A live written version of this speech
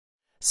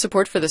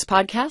Support for this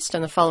podcast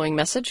and the following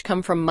message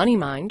come from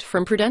MoneyMind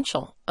from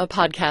Prudential, a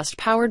podcast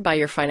powered by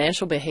your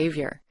financial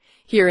behavior.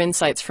 Hear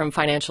insights from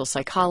financial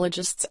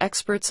psychologists,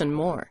 experts, and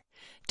more.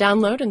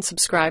 Download and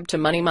subscribe to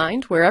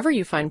MoneyMind wherever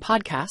you find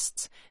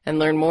podcasts, and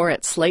learn more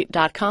at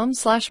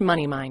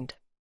slate.com/moneymind.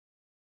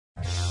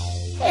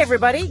 Hey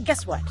everybody,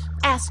 guess what?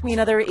 Ask Me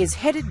Another is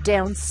headed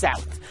down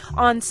south.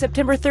 On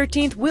September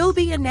 13th, we'll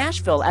be in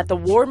Nashville at the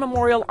War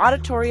Memorial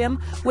Auditorium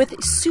with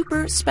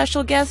super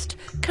special guest,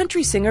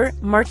 country singer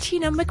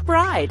Martina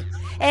McBride.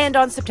 And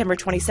on September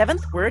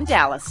 27th, we're in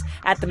Dallas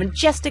at the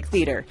Majestic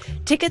Theater.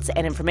 Tickets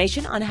and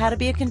information on how to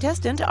be a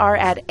contestant are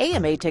at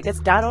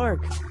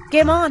amatickets.org.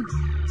 Game on!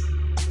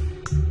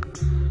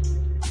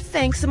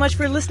 Thanks so much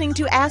for listening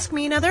to Ask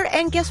Me Another.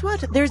 And guess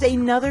what? There's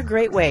another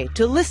great way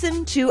to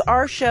listen to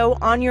our show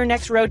on your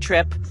next road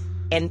trip.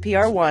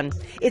 NPR One.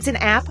 It's an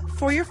app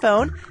for your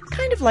phone,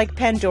 kind of like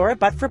Pandora,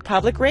 but for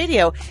public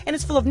radio. And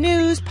it's full of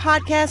news,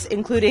 podcasts,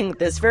 including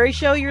this very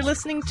show you're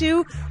listening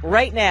to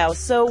right now.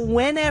 So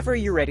whenever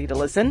you're ready to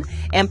listen,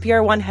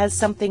 NPR One has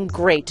something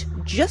great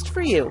just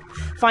for you.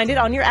 Find it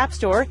on your app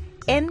store,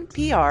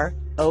 NPR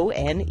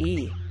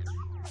ONE.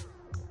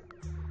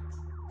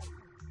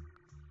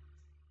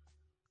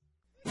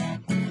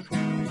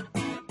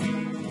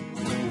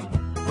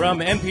 From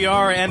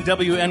NPR and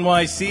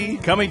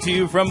WNYC, coming to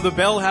you from the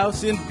Bell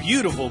House in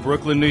beautiful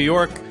Brooklyn, New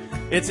York,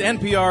 it's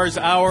NPR's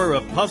hour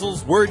of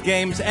puzzles, word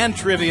games, and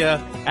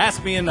trivia.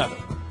 Ask Me Another.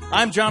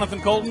 I'm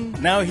Jonathan Colton.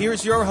 Now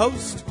here's your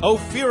host,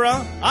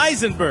 Ophira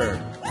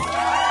Eisenberg.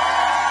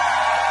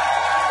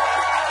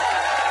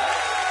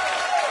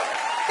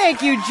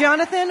 Thank you,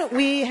 Jonathan.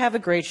 We have a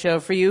great show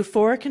for you.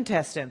 4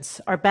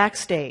 contestants are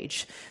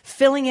backstage,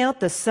 filling out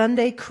the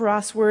Sunday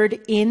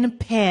crossword in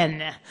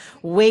pen,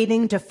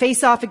 waiting to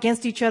face off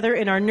against each other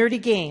in our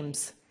nerdy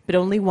games. But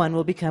only one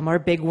will become our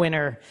big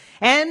winner.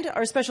 And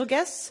our special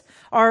guests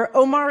are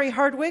Omari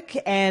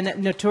Hardwick and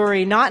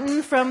Naturi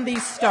Naughton from the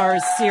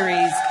Stars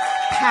series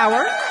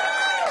Power.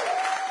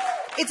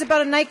 It's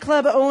about a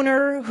nightclub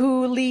owner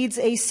who leads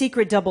a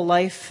secret double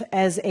life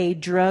as a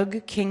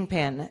drug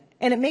kingpin.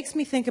 And it makes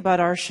me think about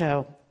our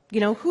show. You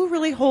know, who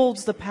really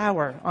holds the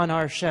power on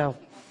our show?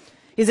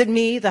 Is it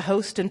me, the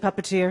host and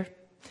puppeteer?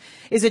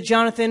 Is it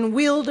Jonathan,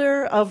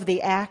 wielder of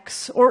the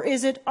axe? Or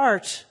is it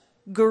Art,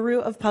 guru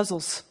of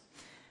puzzles?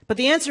 But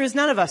the answer is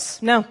none of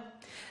us. No.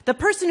 The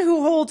person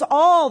who holds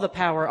all the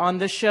power on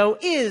this show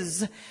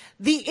is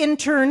the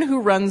intern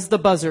who runs the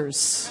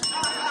buzzers.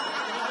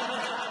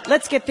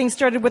 Let's get things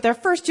started with our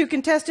first 2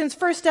 contestants.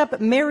 First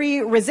up, Mary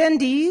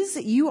Resendiz.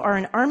 You are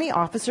an Army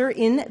officer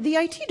in the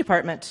IT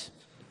department.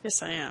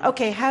 Yes, I am.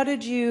 Okay, how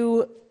did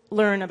you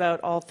learn about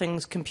all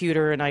things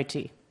computer and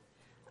IT?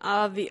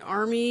 The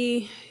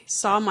Army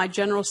saw my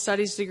general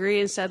studies degree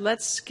and said,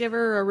 let's give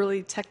her a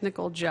really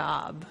technical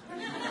job.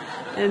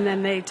 And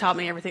then they taught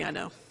me everything I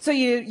know. So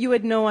you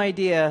had no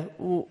idea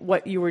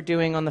what you were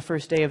doing on the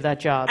first day of that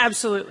job?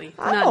 Absolutely.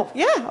 Oh, none.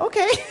 Yeah,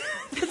 okay.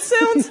 That's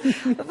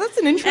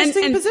an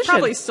interesting and position.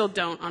 Probably still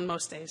don't on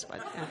most days,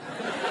 but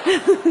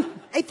yeah.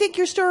 I think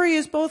your story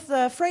is both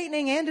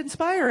frightening and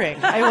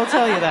inspiring. I will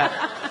tell you that.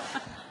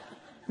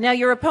 Now,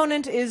 your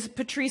opponent is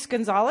Patrice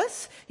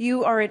Gonzalez.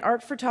 You are an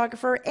art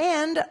photographer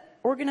and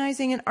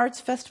organizing an arts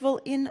festival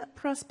in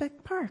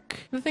Prospect Park.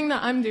 The thing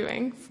that I'm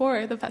doing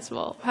for the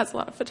festival has a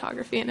lot of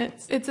photography in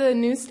it. It's a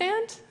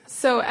newsstand,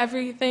 so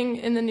everything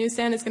in the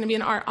newsstand is going to be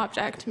an art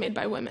object made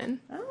by women.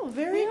 Oh,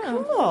 very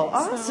cool.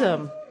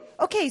 Awesome.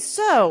 Okay,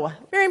 so,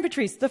 Mary and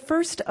Patrice, the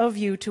first of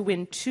you to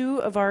win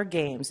 2 of our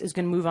games is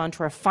going to move on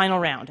to our final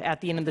round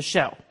at the end of the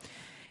show.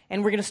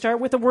 And we're going to start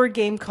with a word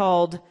game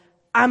called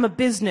I'm a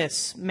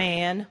Business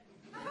Man.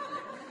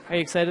 Are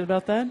you excited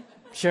about that?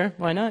 Sure,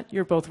 why not?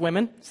 You're both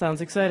women.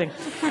 Sounds exciting.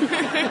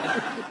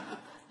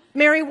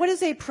 Mary, what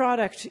is a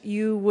product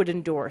you would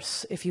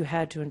endorse if you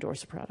had to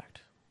endorse a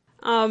product?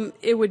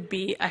 It would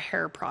be a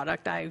hair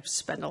product. I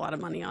spend a lot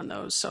of money on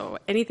those. So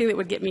anything that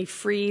would get me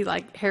free,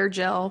 like hair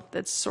gel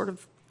that's sort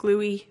of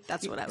gluey,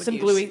 that's what I would use. Some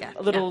gluey, yeah,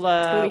 a little,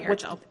 gluey hair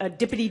gel. A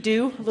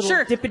dippity-doo? A little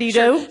Sure, dippity-doo?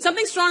 sure.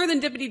 Something stronger than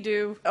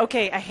dippity-doo.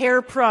 Okay, a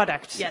hair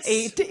product. Yes,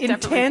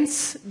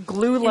 intense,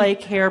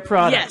 glue-like hair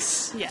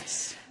product.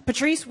 Yes.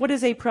 Patrice, what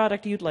is a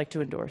product you'd like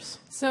to endorse?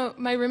 So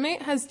my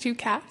roommate has 2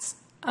 cats.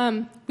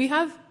 We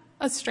have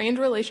a strained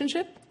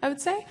relationship, I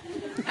would say.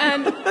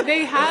 And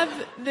they have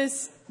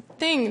this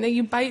thing that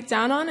you bite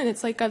down on, and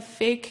it's like a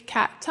fake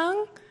cat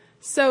tongue.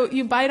 So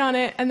you bite on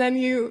it, and then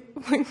you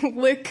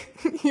lick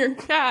your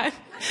cat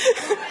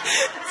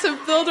to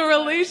build a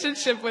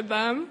relationship with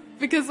them.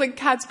 Because, like,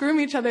 cats groom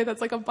each other.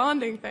 That's like a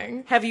bonding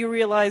thing. Have you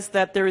realized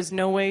that there is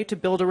no way to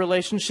build a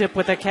relationship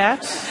with a cat?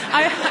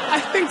 I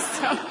think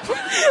so.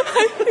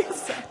 I think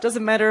so.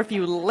 Doesn't matter if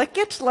you lick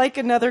it like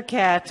another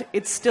cat,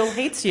 it still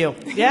hates you.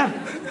 Yeah,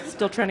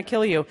 still trying to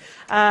kill you.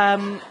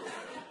 I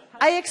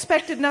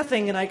expected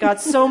nothing, and I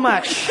got so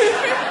much.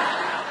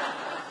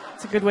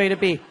 It's a good way to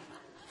be.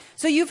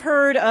 So you've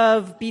heard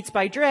of Beats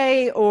by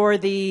Dre or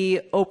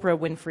the Oprah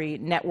Winfrey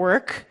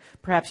Network.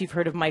 Perhaps you've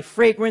heard of my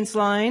fragrance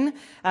line,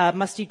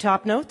 Musty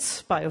Top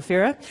Notes by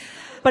Ophira.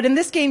 But in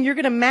this game, you're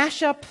going to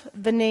mash up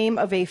the name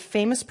of a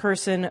famous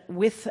person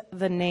with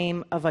the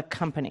name of a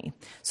company.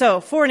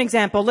 So, for an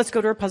example, let's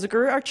go to our puzzle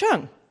guru, our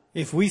Chung.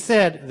 If we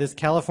said this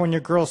California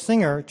girl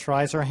singer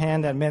tries her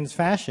hand at men's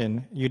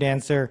fashion, you'd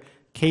answer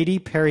Katy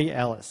Perry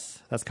Ellis.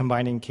 That's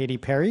combining Katy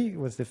Perry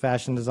with the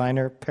fashion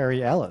designer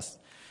Perry Ellis.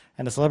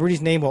 And the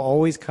celebrity's name will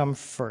always come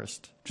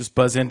first. Just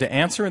buzz in to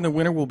answer, and the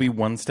winner will be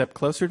one step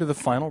closer to the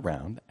final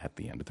round at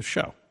the end of the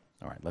show.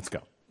 All right, let's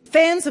go.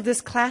 Fans of this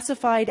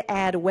classified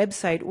ad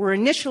website were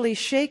initially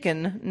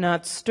shaken,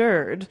 not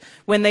stirred,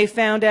 when they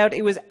found out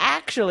it was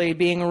actually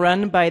being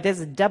run by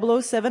this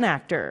 007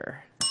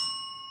 actor.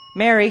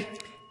 Mary.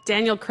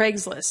 Daniel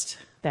Craigslist.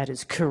 That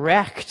is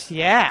correct,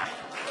 yeah.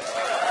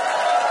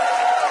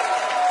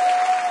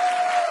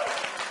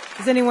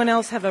 Does anyone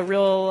else have a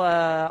real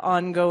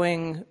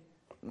ongoing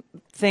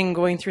thing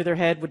going through their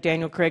head with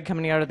Daniel Craig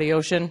coming out of the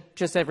ocean?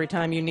 Just every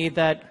time you need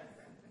that,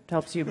 it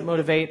helps you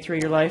motivate through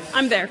your life?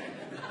 I'm there.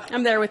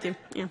 I'm there with you.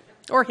 Yeah.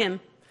 Or him.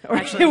 Or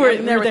Actually,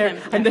 I'm there with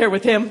him. I'm there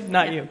with him,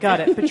 not you.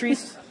 Got it.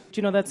 Patrice, do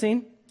you know that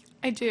scene?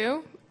 I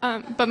do.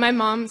 But my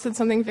mom said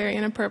something very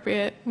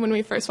inappropriate when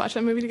we first watched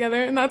that movie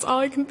together, and that's all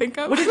I can think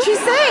of. What did she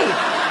say?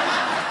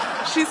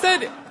 She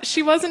said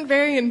she wasn't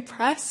very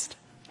impressed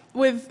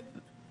with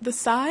the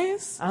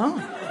size.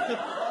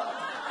 Oh.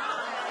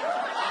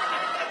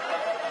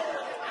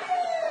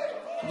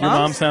 Your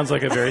mom sounds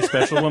like a very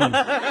special woman.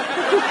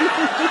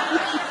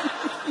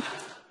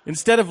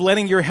 Instead of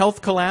letting your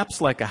health collapse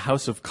like a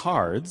house of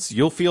cards,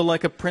 you'll feel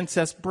like a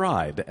princess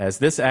bride as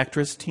this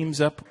actress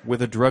teams up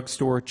with a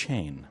drugstore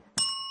chain.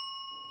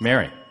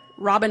 Mary.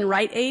 Robin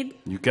Rite Aid.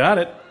 You got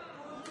it.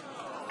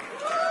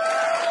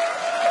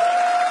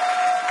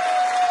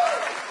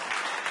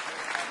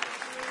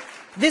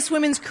 This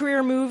women's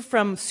career move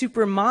from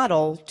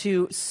supermodel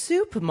to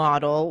soup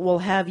model will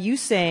have you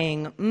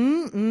saying,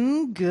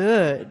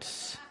 good.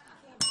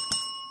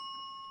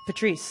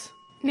 Patrice.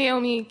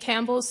 Naomi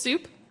Campbell's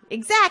soup.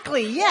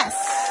 Exactly, yes.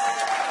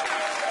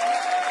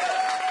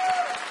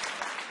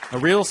 A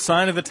real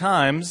sign of the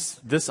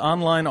times, this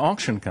online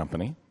auction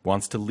company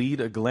wants to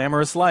lead a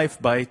glamorous life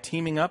by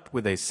teaming up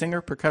with a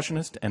singer,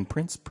 percussionist, and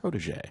Prince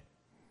protege.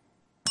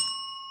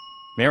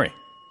 Mary.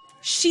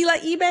 Sheila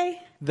eBay.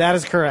 That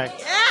is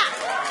correct.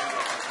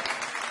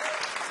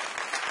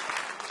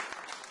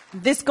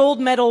 This gold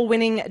medal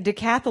winning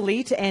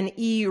decathlete and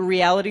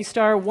reality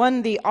star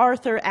won the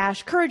Arthur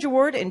Ashe Courage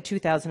Award in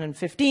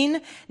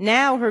 2015.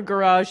 Now her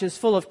garage is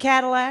full of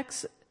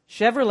Cadillacs,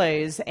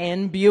 Chevrolets,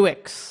 and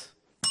Buicks.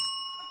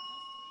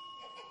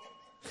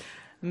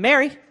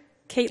 Mary.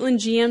 Caitlin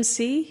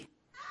GMC.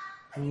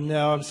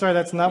 No, I'm sorry,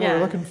 that's not what Yeah.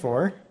 we're looking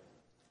for.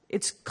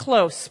 It's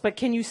close, but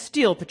can you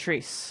steal,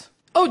 Patrice?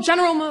 Oh,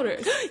 General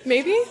Motors.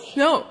 Maybe?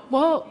 No.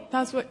 Well,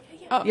 that's what...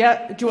 Oh.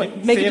 Yeah, do you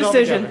want, make Say a it all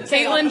decision. together.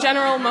 Caitlin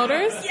General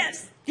Motors?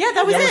 Yes. Yeah,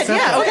 that was it.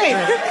 Yeah, okay.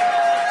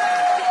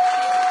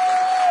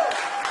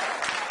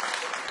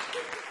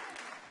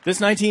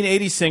 This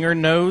 1980 singer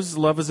knows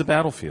love is a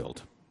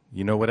battlefield.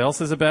 You know what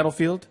else is a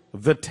battlefield?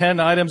 The 10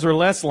 items or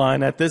less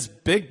line at this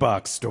big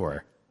box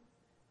store.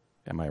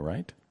 Am I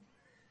right?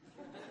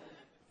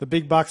 The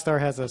big box star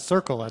has a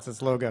circle as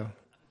its logo.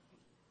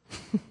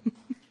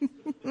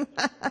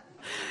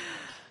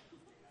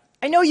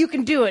 I know you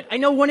can do it. I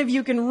know one of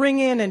you can ring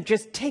in and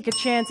just take a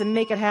chance and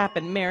make it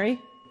happen. Mary?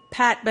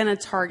 Pat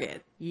Bennett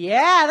Target.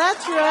 Yeah,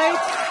 that's right.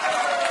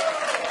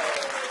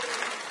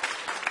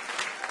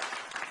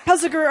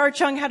 Puzzler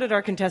Archung, how did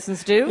our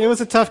contestants do? It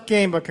was a tough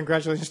game, but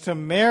congratulations to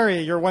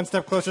Mary. You're one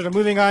step closer to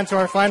moving on to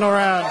our final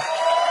round.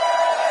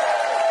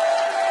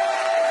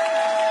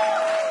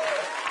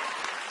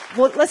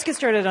 Well, let's get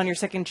started on your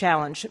second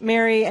challenge.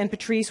 Mary and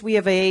Patrice, we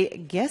have a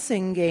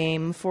guessing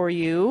game for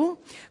you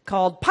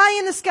called Pie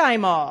in the Sky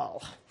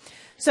Mall.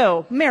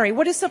 So, Mary,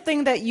 what is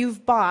something that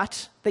you've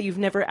bought that you've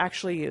never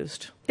actually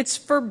used? It's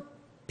for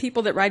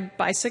people that ride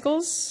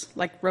bicycles,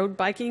 like road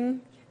biking.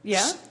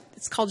 Yeah?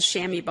 It's called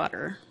chamois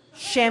butter.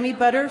 Chamois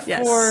butter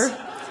Yes. for...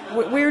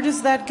 Where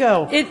does that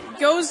go? It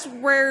goes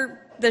where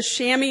the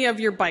chamois of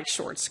your bike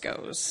shorts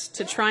goes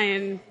to try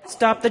and...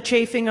 Stop the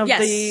chafing of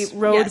Yes. the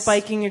road Yes.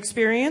 biking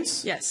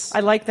experience? Yes. I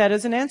like that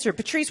as an answer.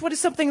 Patrice, what is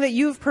something that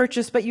you've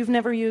purchased but you've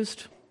never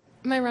used?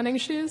 My running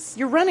shoes?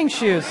 Your running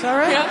shoes, all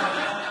right?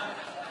 Yeah.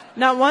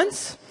 Not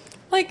once?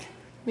 Like,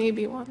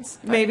 maybe once.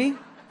 But Maybe?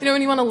 You know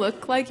when you want to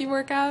look like you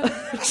work out?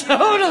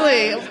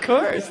 Totally, of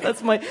course.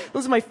 Those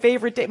are my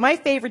favorite days. My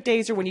favorite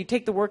days are when you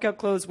take the workout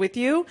clothes with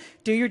you,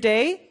 do your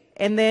day,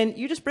 and then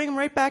you just bring them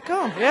right back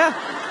home. Yeah.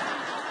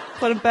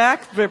 Put them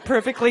back. They're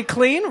perfectly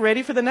clean,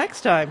 ready for the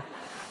next time.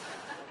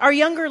 Our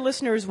younger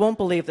listeners won't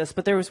believe this,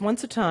 but there was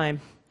once a time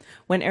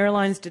when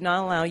airlines did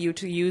not allow you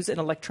to use an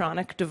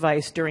electronic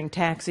device during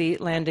taxi,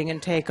 landing,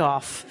 and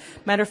takeoff.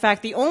 Matter of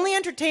fact, the only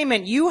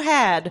entertainment you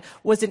had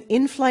was an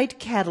in-flight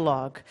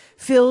catalog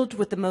filled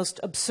with the most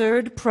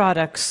absurd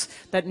products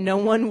that no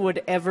one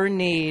would ever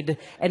need,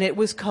 and it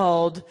was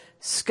called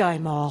Sky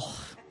Mall.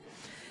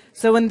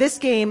 So in this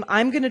game,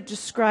 I'm going to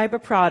describe a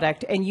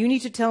product, and you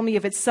need to tell me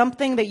if it's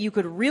something that you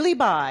could really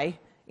buy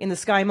in the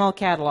Sky Mall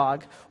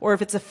catalog, or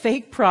if it's a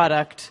fake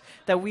product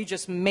that we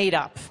just made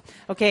up.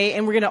 Okay,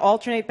 and we're going to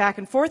alternate back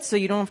and forth so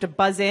you don't have to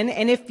buzz in.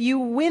 And if you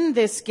win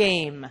this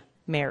game,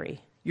 Mary,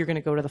 you're going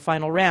to go to the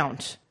final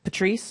round.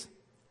 Patrice,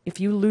 if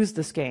you lose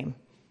this game,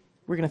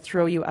 we're going to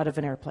throw you out of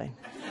an airplane.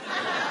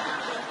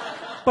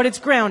 But it's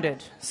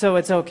grounded, so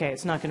it's okay.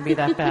 It's not going to be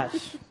that bad.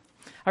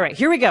 All right,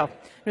 here we go. I'm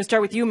going to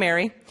start with you,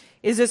 Mary.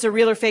 Is this a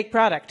real or fake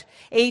product?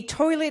 A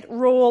toilet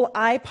roll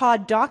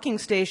iPod docking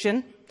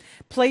station.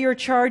 Play or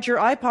charge your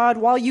iPod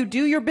while you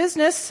do your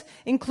business.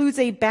 Includes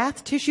a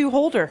bath tissue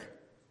holder.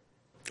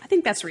 I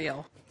think that's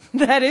real.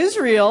 That is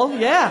real,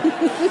 yeah.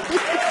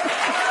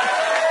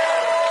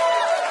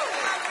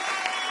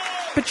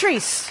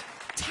 Patrice,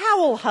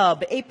 Towel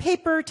Hub, a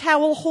paper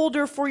towel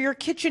holder for your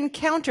kitchen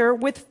counter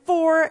with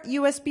 4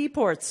 USB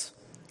ports.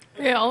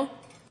 Real.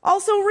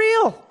 Also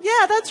real.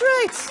 Yeah, that's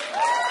right.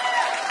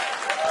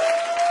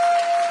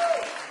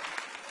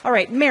 All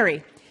right,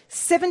 Mary.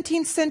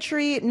 17th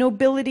century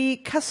nobility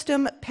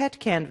custom pet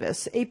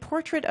canvas, a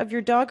portrait of your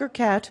dog or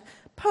cat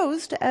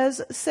posed as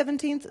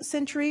 17th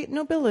century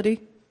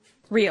nobility.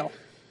 Real.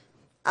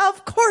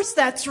 Of course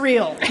that's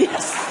real.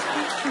 Yes.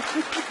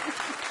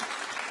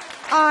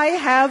 I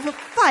have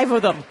 5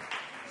 of them.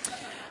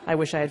 I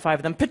wish I had 5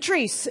 of them.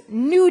 Patrice,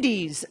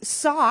 nudies,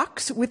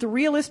 socks with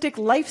realistic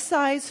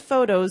life-size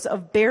photos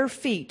of bare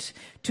feet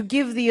to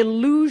give the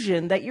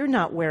illusion that you're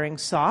not wearing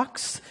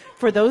socks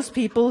for those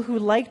people who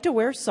like to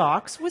wear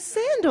socks with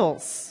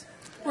sandals.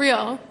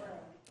 Real.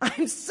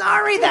 I'm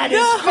sorry, that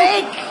is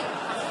fake.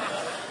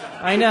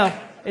 I know.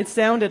 It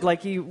sounded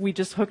like we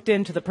just hooked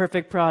into the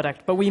perfect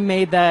product, but we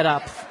made that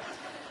up.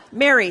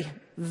 Mary,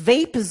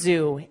 Vape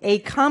Zoo, a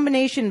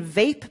combination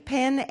vape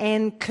pen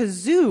and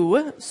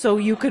kazoo so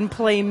you can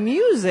play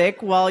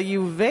music while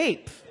you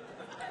vape.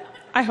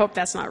 I hope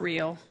that's not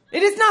real.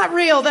 It is not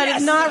real. That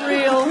is not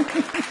real.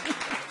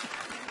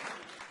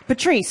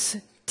 Patrice,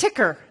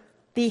 Ticker,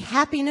 the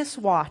happiness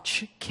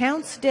watch,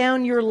 counts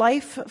down your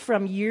life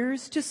from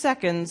years to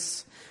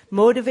seconds,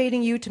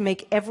 motivating you to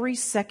make every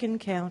second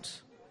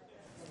count.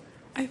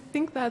 I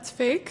think that's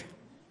fake.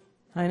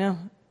 I know.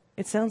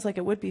 It sounds like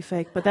it would be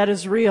fake, but that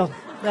is real.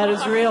 That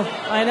is real.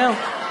 I know.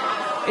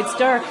 It's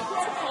dark.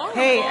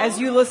 Hey, as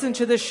you listen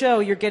to this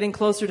show, you're getting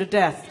closer to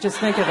death. Just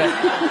think of it.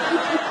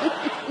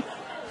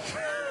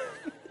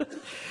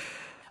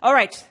 All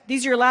right,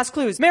 these are your last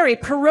clues. Mary,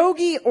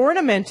 pierogi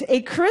ornament,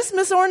 a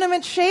Christmas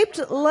ornament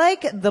shaped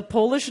like the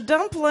Polish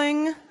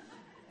dumpling.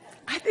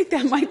 I think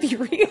that might be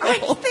real. I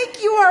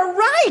think you are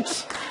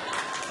right.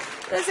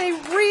 That is a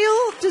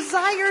real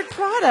desired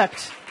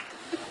product.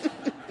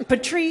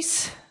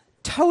 Patrice,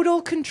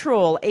 Total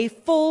Control, a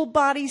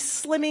full-body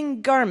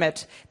slimming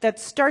garment that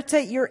starts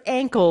at your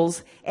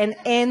ankles and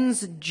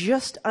ends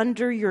just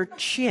under your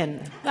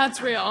chin.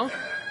 That's real.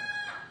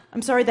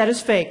 I'm sorry, that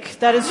is fake.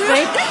 That is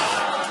fake.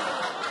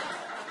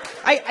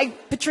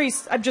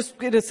 Patrice, I'm just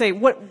going to say,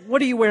 what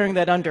are you wearing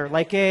that under?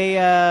 Like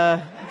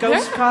a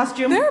ghost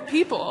costume? There are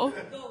people.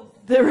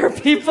 There are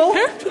people?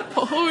 There are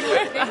people who would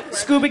wear that.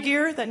 Scuba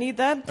gear that need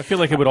that? I feel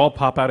like it would all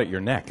pop out at your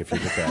neck if you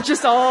did that.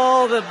 Just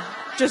all the...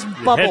 Just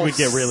bubbles. Your head would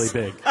get really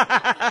big.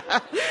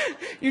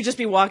 You'd just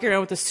be walking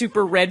around with a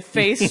super red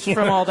face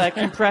from all that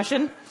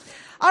compression.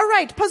 All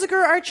right,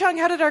 Puzaker, Art Chung,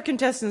 how did our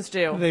contestants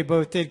do? They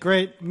both did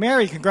great.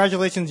 Mary,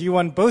 congratulations. You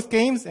won both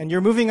games, and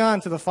you're moving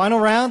on to the final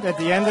round at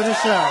the end of the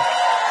show.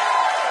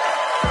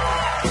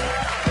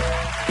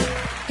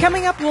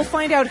 Coming up, we'll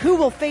find out who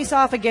will face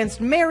off against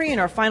Mary in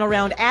our final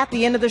round at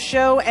the end of the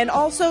show. And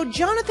also,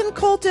 Jonathan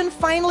Colton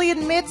finally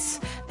admits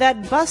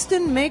that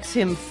bustin' makes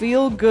him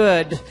feel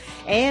good.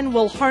 And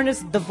we'll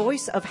harness the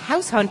voice of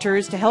house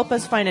hunters to help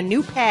us find a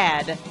new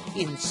pad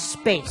in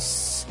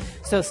space.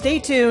 So stay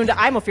tuned.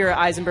 I'm Ophira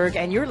Eisenberg,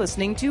 and you're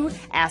listening to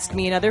Ask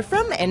Me Another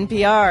from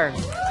NPR.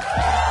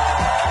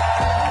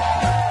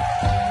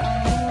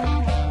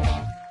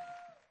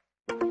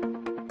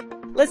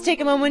 Let's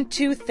take a moment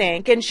to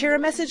thank and share a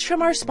message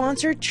from our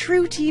sponsor,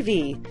 True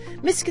TV.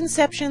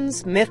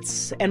 Misconceptions,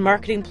 myths, and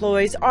marketing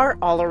ploys are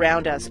all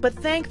around us, but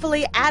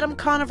thankfully Adam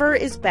Conover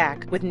is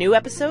back with new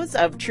episodes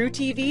of True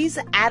TV's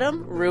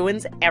Adam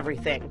Ruins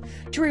Everything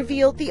to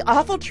reveal the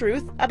awful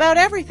truth about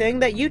everything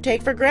that you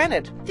take for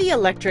granted. The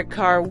electric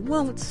car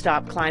won't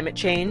stop climate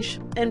change,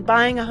 and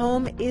buying a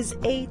home is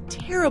a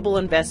terrible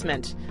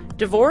investment.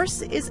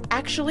 Divorce is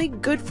actually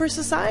good for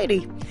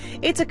society.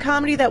 It's a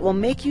comedy that will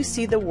make you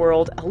see the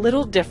world a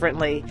little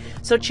differently.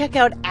 So check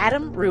out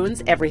Adam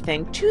Ruins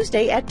Everything,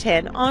 Tuesday at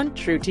 10 on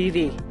True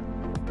TV.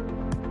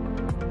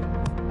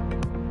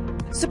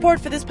 Support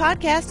for this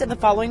podcast and the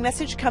following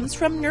message comes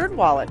from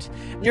NerdWallet.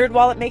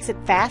 NerdWallet makes it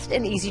fast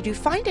and easy to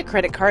find a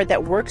credit card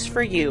that works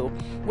for you.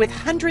 With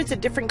hundreds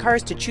of different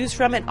cards to choose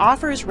from and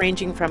offers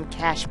ranging from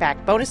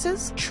cashback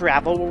bonuses,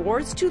 travel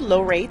rewards to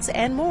low rates,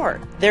 and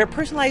more. Their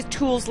personalized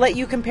tools let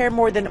you compare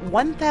more than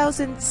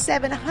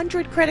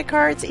 1,700 credit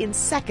cards in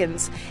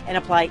seconds and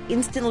apply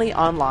instantly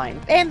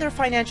online. And their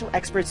financial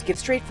experts give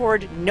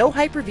straightforward,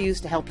 no-hype reviews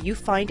to help you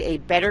find a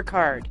better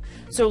card.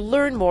 So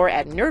learn more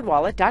at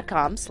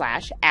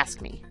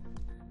nerdwallet.com/askme.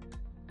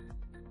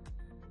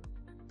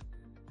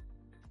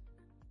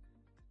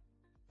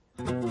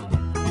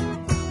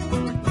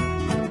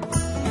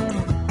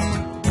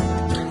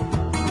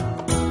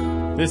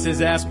 This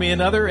is Ask Me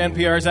Another,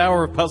 NPR's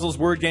hour of puzzles,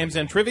 word games,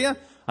 and trivia.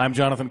 I'm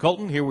Jonathan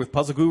Colton, here with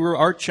puzzle guru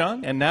Art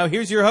Chung, and now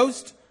here's your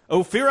host,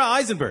 Ophira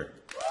Eisenberg.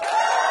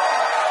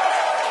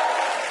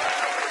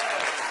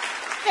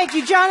 Thank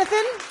you,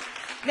 Jonathan.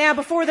 Now,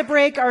 before the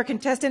break, our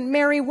contestant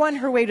Mary won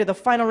her way to the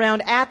final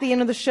round at the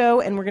end of the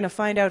show, and we're going to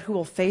find out who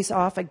will face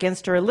off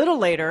against her a little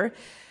later.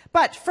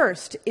 But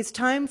first, it's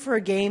time for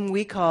a game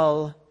we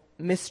call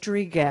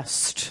Mystery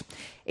Guest.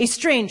 A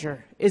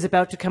stranger is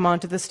about to come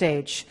onto the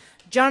stage.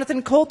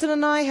 Jonathan Colton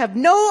and I have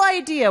no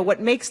idea what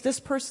makes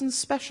this person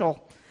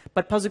special,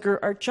 but puzzle guru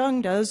Art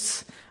Chung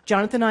does.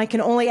 Jonathan and I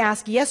can only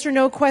ask yes or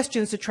no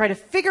questions to try to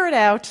figure it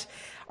out.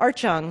 Art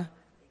Chung,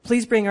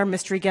 please bring our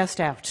mystery guest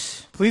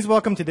out. Please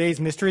welcome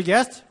today's mystery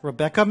guest,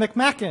 Rebecca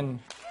McMacken.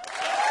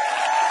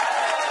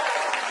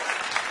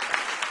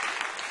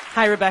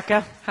 Hi,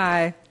 Rebecca.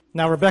 Hi.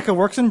 Now, Rebecca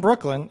works in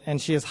Brooklyn, and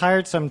she has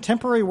hired some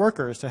temporary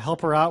workers to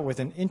help her out with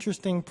an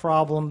interesting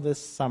problem this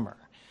summer.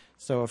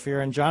 So,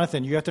 Ophira and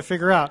Jonathan, you have to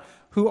figure out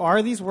who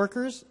are these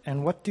workers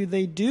and what do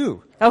they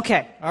do?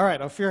 Okay. All right,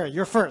 Ophira,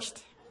 you're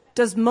first.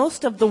 Does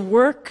most of the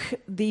work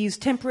these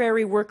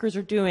temporary workers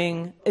are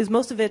doing, is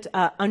most of it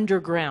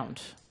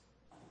underground?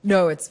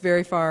 No, it's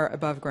very far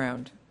above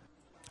ground.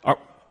 Are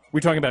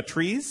we talking about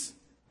trees?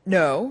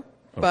 No,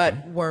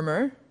 but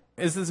warmer.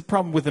 Is this a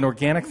problem with an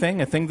organic thing,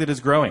 a thing that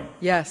is growing?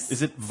 Yes.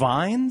 Is it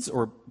vines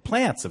or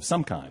plants of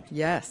some kind?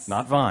 Yes.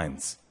 Not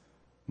vines.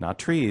 Not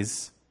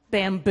trees.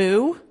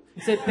 Bamboo?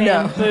 Is it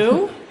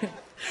bamboo?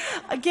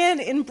 Again,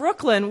 in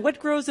Brooklyn, what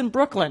grows in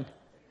Brooklyn?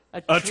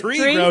 A tree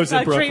grows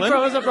in Brooklyn. A tree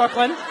grows in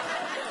Brooklyn.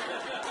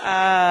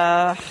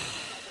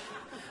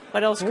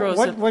 What else grows?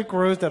 What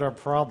grows that are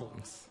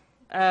problems?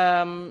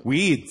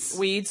 Weeds.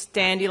 Weeds,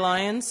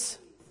 dandelions.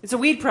 It's a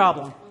weed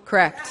problem.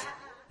 Correct.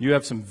 You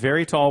have some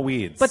very tall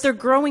weeds. But they're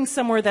growing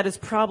somewhere that is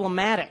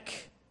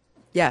problematic.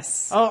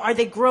 Yes. Oh, are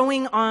they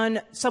growing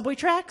on subway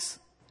tracks?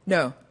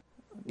 No.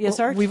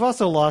 Yes, Art? We've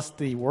also lost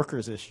the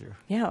workers issue.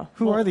 Yeah.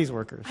 Who are these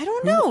workers? I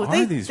don't know. Who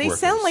are these they workers?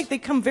 sound like they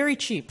come very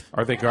cheap.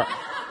 Are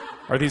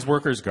these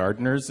workers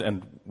gardeners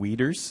and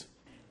weeders?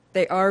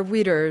 They are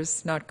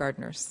weeders, not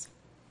gardeners.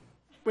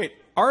 Wait,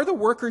 are the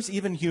workers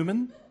even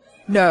human?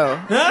 No.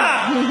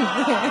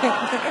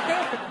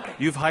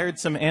 You've hired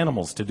some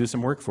animals to do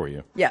some work for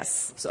you.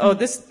 Yes. So,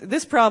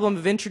 this problem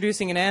of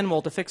introducing an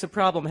animal to fix a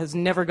problem has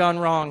never gone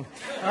wrong.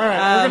 All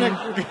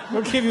right,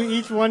 we'll give you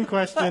each one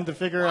question to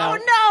figure out.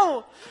 Oh,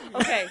 no!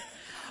 Okay.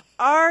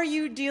 Are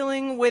you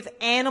dealing with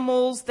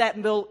animals that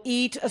will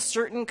eat a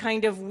certain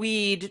kind of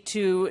weed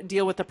to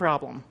deal with the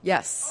problem?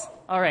 Yes.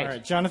 All right. All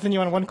right, Jonathan, you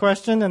want one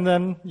question, and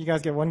then you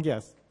guys get one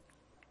guess.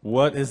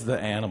 What is the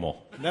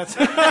animal? That's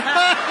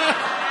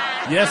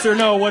Yes or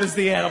no, what is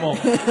the animal?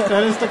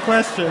 that is the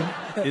question.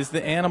 Is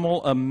the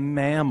animal a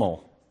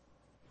mammal?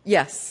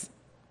 Yes.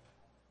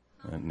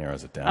 That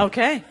narrows it down.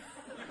 Okay.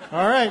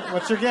 All right,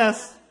 what's your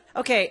guess?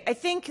 Okay, I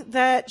think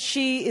that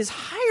she is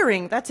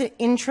hiring. That's an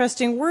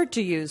interesting word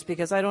to use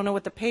because I don't know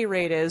what the pay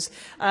rate is.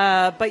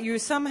 But you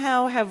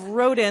somehow have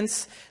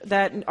rodents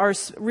that are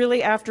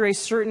really after a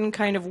certain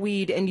kind of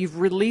weed, and you've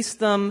released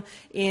them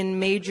in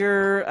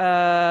major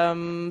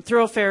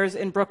thoroughfares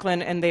in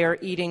Brooklyn, and they are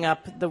eating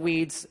up the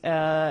weeds,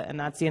 and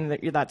that's the end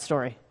of that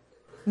story.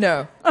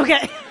 No.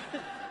 Okay.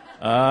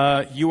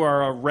 You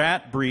are a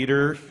rat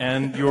breeder,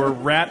 and your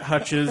rat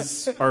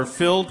hutches are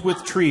filled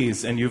with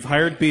trees, and you've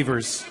hired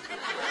beavers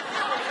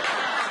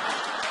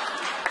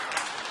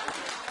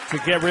to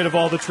get rid of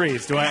all the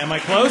trees. Am I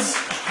close?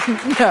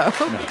 No.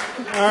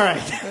 All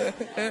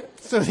right.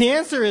 So the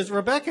answer is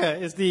Rebecca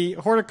is the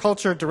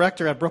horticulture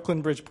director at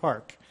Brooklyn Bridge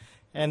Park.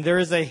 And there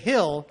is a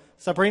hill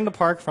separating the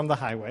park from the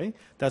highway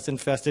that's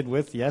infested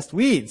with, yes,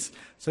 weeds.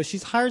 So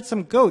she's hired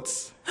some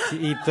goats to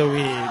eat the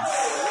weeds.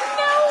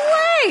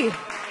 No way!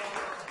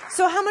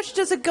 So how much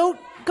does a goat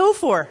go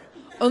for?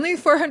 Only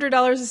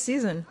 $400 a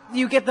season.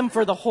 You get them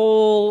for the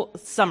whole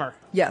summer.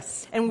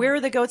 Yes. And where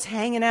are the goats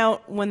hanging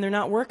out when they're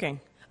not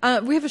working?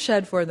 We have a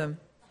shed for them.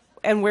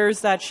 And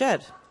where's that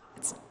shed?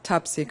 It's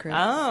top secret.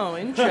 Oh,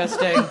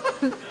 interesting.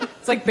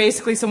 It's like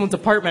basically someone's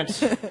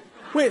apartment.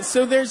 Wait,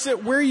 so there's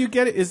where you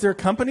get it? Is there a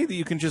company that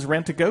you can just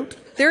rent a goat?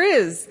 There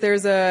is.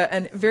 There's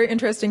a very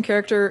interesting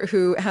character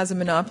who has a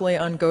monopoly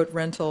on goat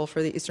rental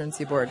for the Eastern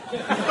Seaboard.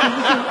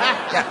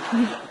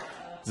 Yeah.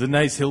 It's a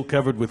nice hill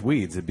covered with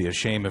weeds. It'd be a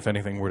shame if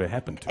anything were to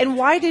happen to it. And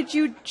why did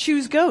you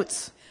choose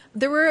goats?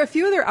 There were a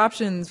few other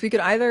options. We could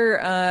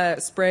either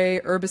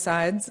spray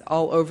herbicides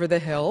all over the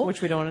hill,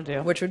 Which we don't want to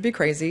do. which would be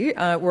crazy.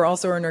 We're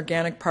also an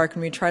organic park,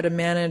 and we try to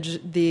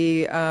manage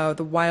the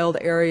wild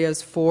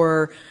areas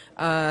for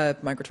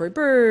migratory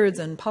birds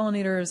and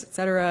pollinators,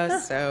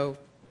 etc. So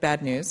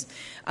bad news.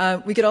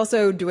 We could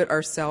also do it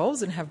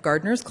ourselves and have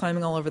gardeners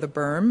climbing all over the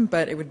berm,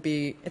 but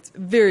it's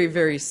very,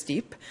 very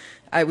steep.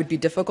 It would be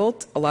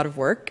difficult, a lot of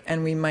work,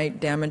 and we might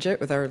damage it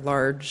with our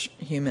large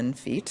human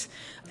feet.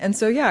 And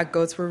so, yeah,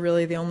 goats were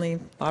really the only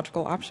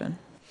logical option.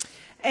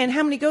 And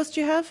how many ghosts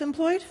do you have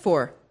employed?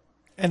 4.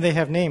 And they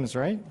have names,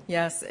 right?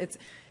 Yes, it's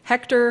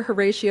Hector,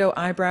 Horatio,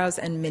 Eyebrows,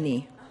 and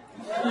Minnie.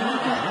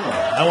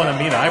 I want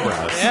to meet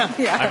Eyebrows.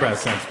 Yeah. Eyebrows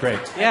sounds great.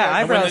 Yeah,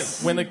 And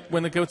eyebrows. when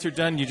the goats are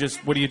done,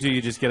 what do?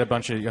 You just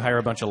get you hire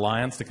a bunch of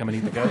lions to come and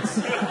eat the goats?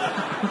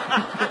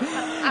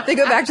 They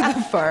go back to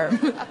the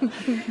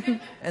farm.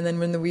 And then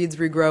when the weeds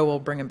regrow, we'll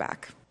bring them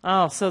back.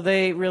 Oh, so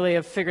they really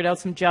have figured out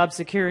some job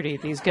security,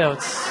 these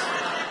goats.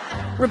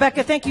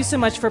 Rebecca, thank you so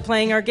much for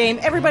playing our game.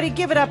 Everybody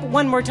give it up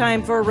one more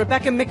time for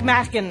Rebecca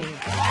McMacken.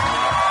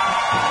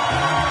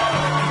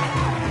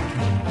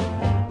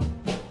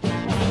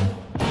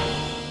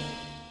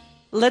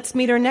 Let's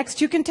meet our next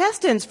 2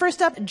 contestants.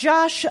 First up,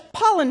 Josh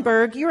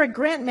Pollenberg. You're a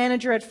grant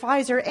manager at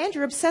Pfizer, and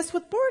you're obsessed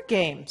with board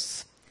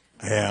games.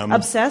 I am.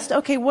 Obsessed?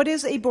 Okay, what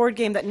is a board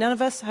game that none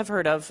of us have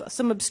heard of?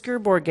 Some obscure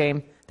board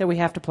game that we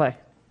have to play.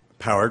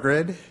 Power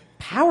Grid.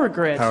 Power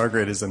Grid. Power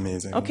Grid is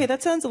amazing. Okay,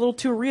 that sounds a little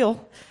too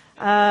real.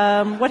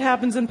 What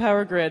happens in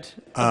Power Grid?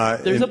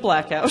 There's a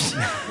blackout.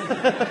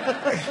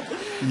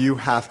 You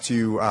have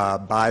to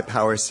buy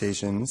power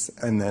stations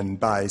and then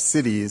buy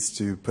cities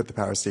to put the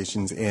power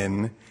stations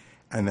in,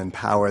 and then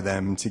power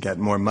them to get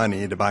more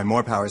money to buy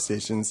more power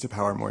stations to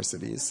power more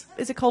cities.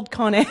 Is it called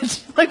Con Ed?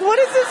 Like, what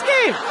is this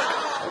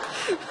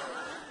game?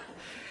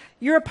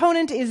 Your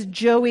opponent is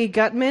Joey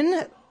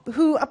Gutman,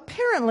 who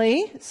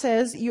apparently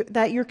says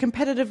that your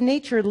competitive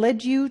nature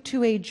led you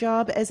to a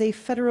job as a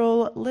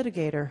federal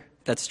litigator.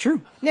 That's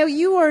true. Now,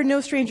 you are no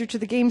stranger to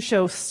the game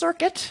show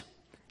circuit.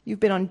 You've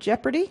been on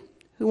Jeopardy!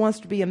 Who Wants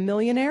to Be a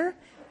Millionaire?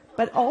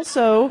 But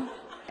also,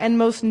 and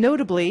most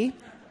notably,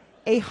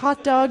 a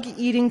hot dog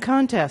eating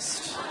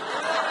contest.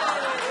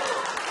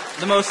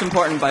 The most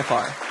important by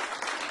far.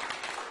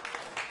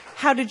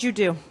 How did you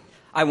do?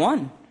 I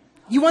won.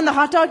 You won the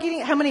hot dog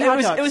eating? How many hot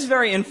dogs? It was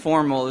very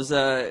informal.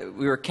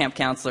 We were camp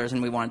counselors,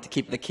 and we wanted to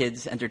keep the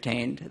kids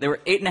entertained. There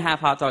were 8.5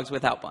 hot dogs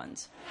without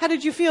buns. How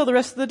did you feel the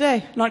rest of the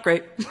day? Not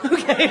great.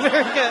 Okay,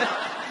 very good.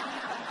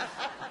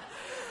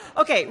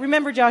 Okay,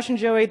 remember, Josh and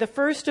Joey, the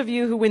first of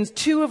you who wins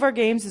 2 of our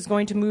games is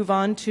going to move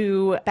on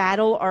to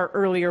battle our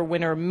earlier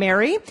winner,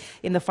 Mary,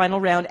 in the final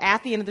round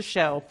at the end of the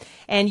show.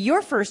 And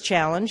your first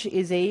challenge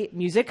is a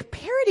music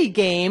parody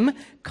game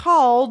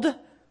called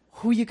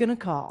Who You Gonna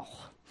Call?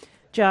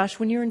 Josh,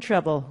 when you're in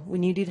trouble,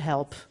 when you need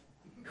help,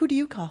 who do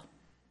you call?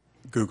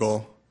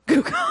 Google.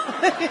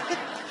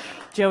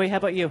 Joey, how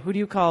about you? Who do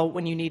you call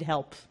when you need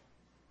help?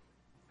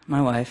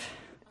 My wife.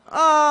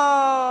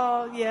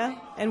 Oh, yeah.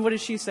 And what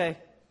does she say?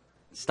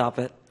 Stop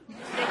it.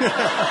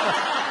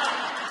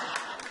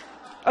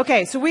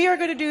 Okay, so we are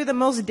going to do the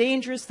most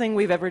dangerous thing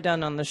we've ever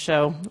done on the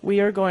show. We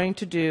are going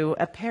to do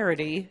a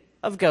parody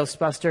of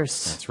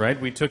Ghostbusters. That's right.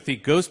 We took the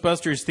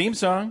Ghostbusters theme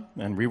song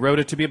and rewrote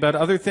it to be about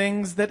other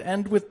things that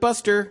end with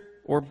Buster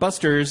or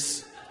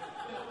Busters,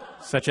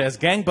 such as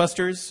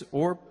gangbusters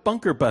or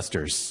bunker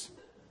busters.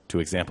 2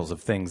 examples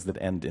of things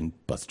that end in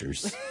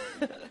Busters.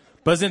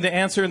 Buzz in to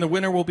answer, and the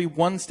winner will be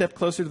 1 step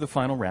closer to the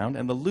final round,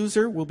 and the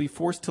loser will be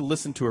forced to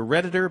listen to a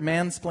Redditor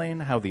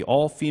mansplain how the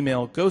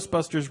all-female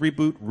Ghostbusters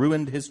reboot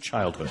ruined his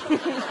childhood.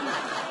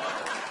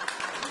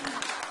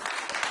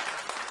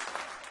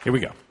 Here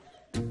we go.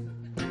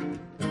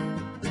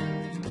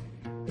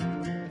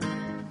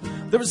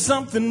 There was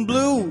something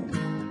blue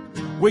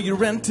where you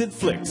rented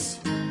flicks.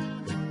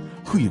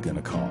 Who you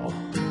gonna call?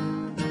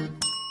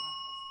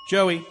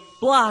 Joey.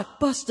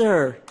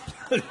 Blockbuster.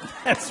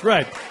 That's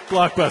right.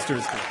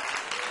 Blockbusters.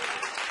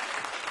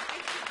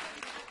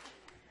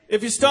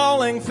 If you're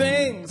stalling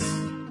things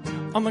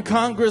on the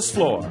Congress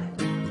floor,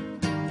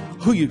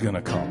 who you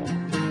gonna call?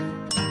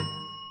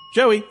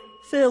 Joey.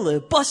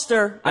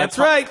 Filibuster. That's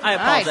right. I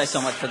apologize Nice.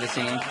 so much for the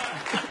singing.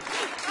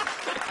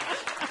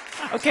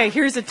 Okay,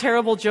 here's a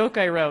terrible joke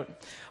I wrote.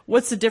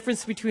 What's the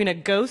difference between a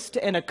ghost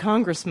and a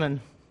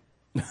congressman?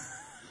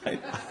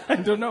 I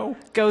don't know.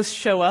 Ghosts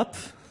show up.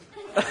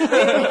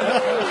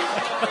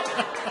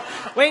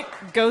 Wait,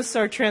 ghosts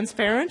are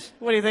transparent?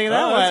 What do you think of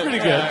that Oh, one? that's pretty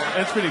good.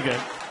 That's pretty good.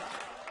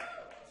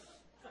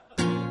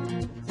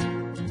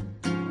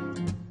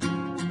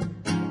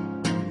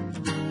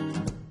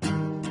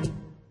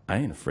 I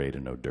ain't afraid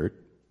of no dirt.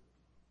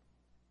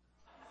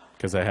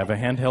 Because I have a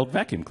handheld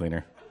vacuum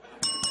cleaner.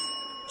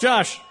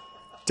 Josh.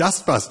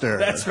 Dustbuster.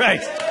 That's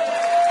right.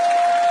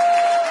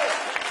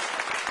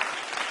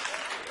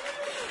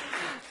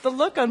 The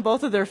look on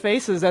both of their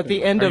faces at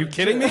the end Are of... you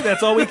kidding me?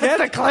 That's all we get?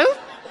 That's a clue?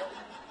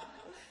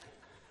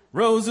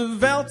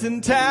 Roosevelt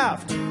and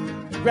Taft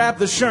grab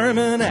the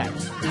Sherman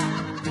Act.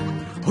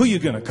 Who you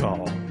gonna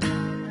call?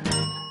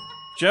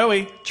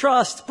 Joey.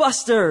 Trust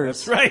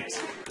Busters. That's right.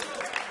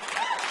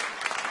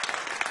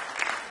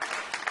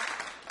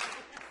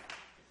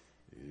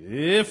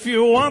 If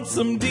you want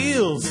some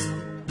deals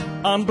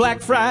on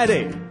Black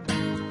Friday,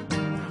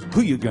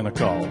 who you gonna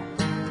call?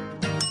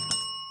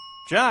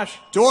 Josh.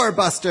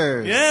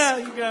 Doorbusters. Yeah,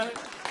 you got it.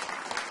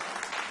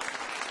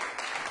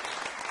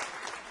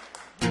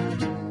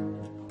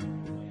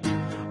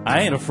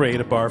 I ain't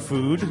afraid of bar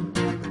food.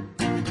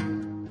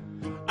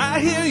 I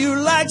hear you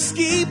like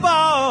skee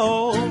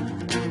ball.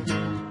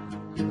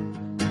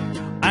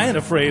 I ain't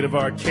afraid of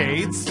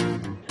arcades.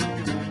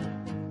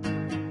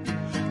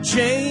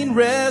 Chain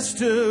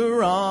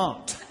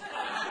restaurant.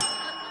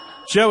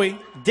 Joey.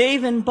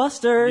 Dave and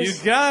Buster's.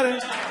 You got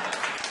it.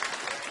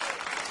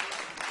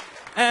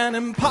 An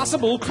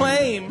impossible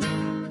claim.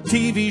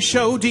 TV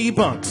show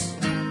debunks.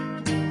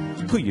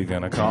 Who you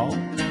gonna call?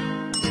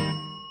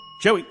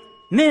 Joey.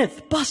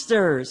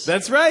 Mythbusters.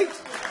 That's right.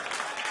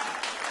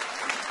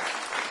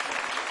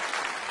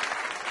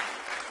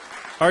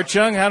 Art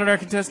Chung, how did our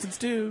contestants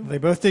do? They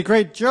both did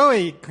great.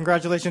 Joey,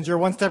 congratulations. You're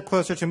one step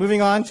closer to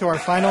moving on to our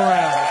final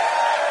round.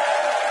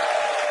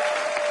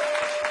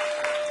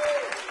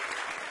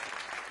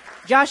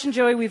 Josh and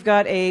Joey, we've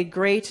got a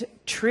great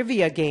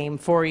trivia game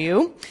for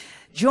you.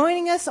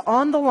 Joining us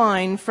on the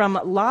line from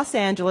Los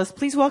Angeles,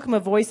 please welcome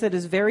a voice that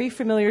is very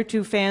familiar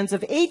to fans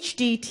of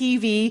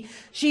HDTV.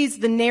 She's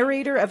the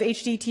narrator of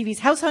HDTV's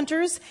House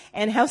Hunters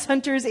and House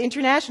Hunters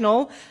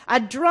International,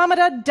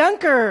 Andromeda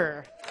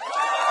Dunker.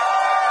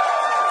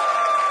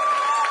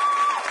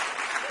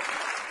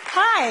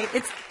 Hi,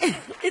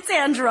 it's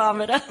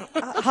Andromeda.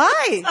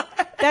 Hi.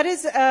 That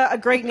is a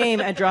great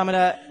name,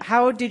 Andromeda.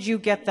 How did you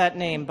get that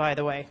name, by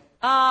the way?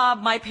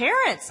 My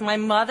parents. My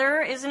mother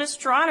is an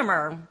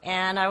astronomer,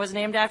 and I was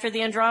named after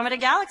the Andromeda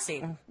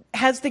Galaxy.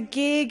 Has the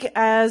gig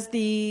as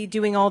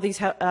doing all these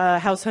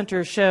House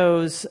Hunter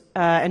shows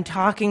and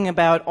talking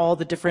about all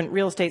the different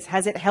real estates,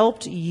 has it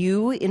helped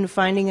you in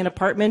finding an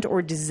apartment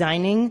or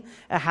designing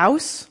a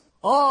house?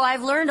 Oh,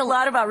 I've learned a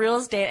lot about real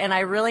estate, and I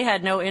really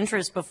had no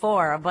interest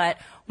before, but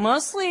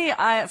mostly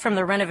from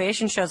the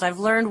renovation shows, I've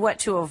learned what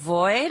to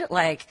avoid,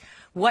 like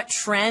what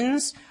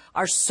trends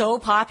are so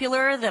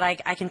popular that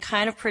I can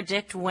kind of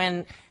predict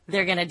when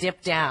they're going to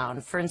dip down.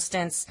 For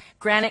instance,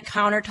 granite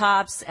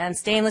countertops and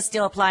stainless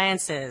steel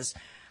appliances.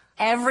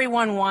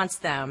 Everyone wants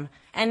them,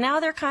 and now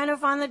they're kind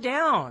of on the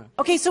down.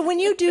 Okay, so when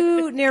you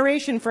do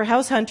narration for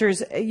House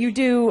Hunters, you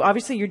do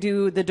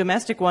the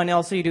domestic one,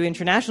 also you do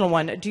international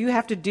one. Do you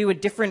have to do a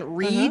different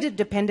read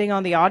depending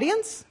on the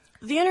audience?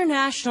 The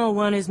international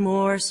one is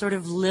more sort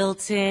of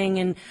lilting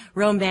and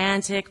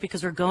romantic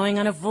because we're going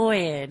on a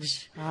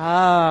voyage.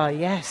 Ah,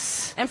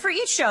 yes. And for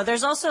each show,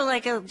 there's also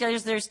like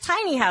there's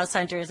tiny House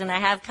Hunters, and I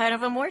have kind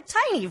of a more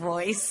tiny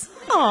voice.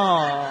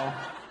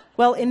 Oh.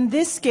 Well, in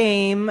this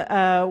game,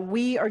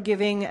 we are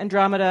giving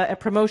Andromeda a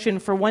promotion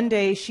for one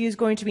day. She is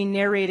going to be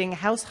narrating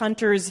House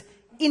Hunters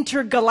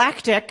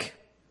Intergalactic.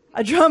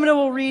 Andromeda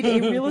will read a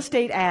real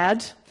estate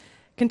ad.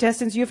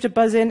 Contestants, you have to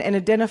buzz in and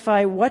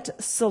identify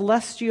what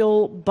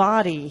celestial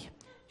body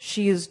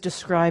she is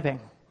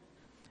describing.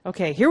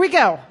 Okay, here we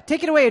go.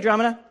 Take it away,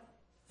 Andromeda.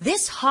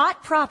 This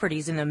hot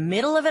property's in the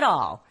middle of it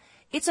all.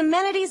 Its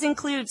amenities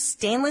include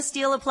stainless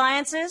steel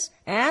appliances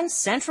and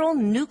central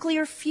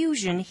nuclear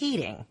fusion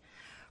heating.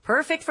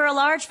 Perfect for a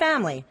large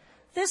family,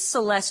 this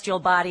celestial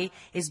body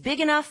is big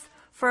enough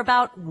for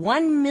about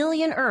 1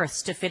 million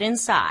Earths to fit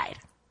inside.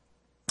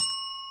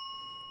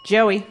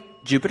 Joey.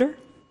 Jupiter?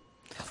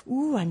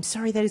 Ooh, I'm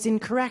sorry, that is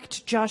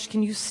incorrect. Josh,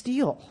 can you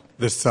steal?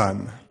 The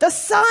sun. The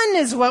sun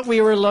is what we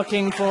were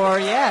looking for,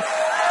 yes.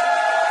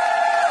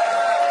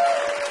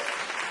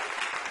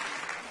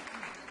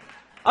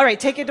 All right,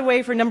 take it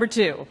away for number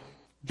 2.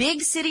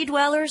 Big city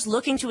dwellers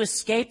looking to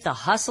escape the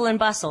hustle and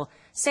bustle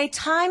say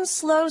time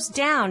slows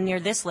down near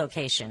this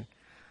location.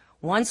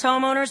 Once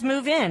homeowners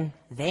move in,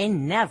 they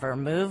never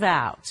move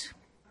out.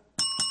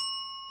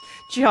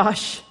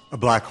 Josh. A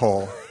black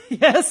hole.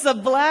 Yes, a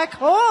black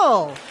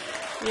hole.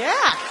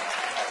 Yeah.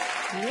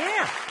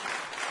 Yeah.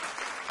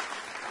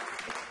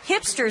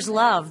 Hipsters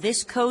love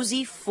this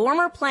cozy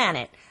former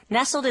planet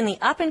nestled in the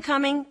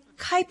up-and-coming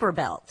Kuiper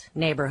Belt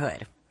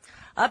neighborhood.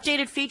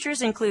 Updated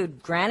features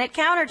include granite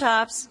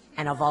countertops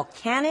and a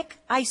volcanic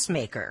ice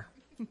maker.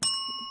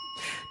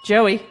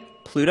 Joey.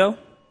 Pluto?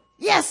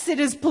 Yes, it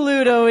is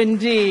Pluto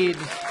indeed.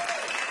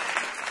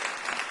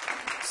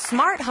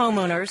 Smart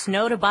homeowners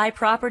know to buy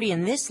property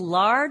in this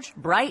large,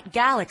 bright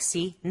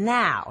galaxy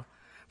now.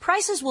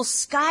 Prices will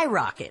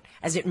skyrocket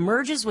as it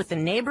merges with the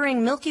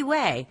neighboring Milky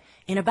Way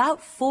in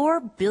about 4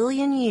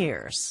 billion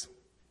years.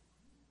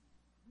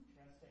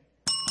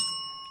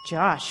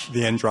 Josh.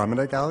 The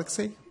Andromeda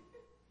Galaxy?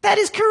 That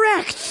is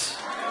correct.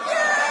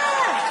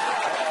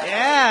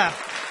 Yeah.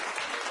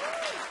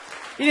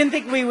 You didn't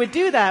think we would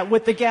do that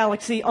with the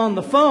galaxy on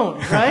the phone,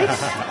 right?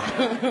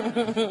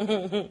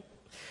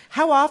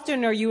 How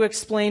often are you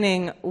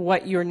explaining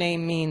what your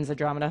name means,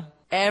 Andromeda?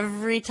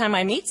 Every time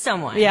I meet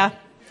someone. Yeah.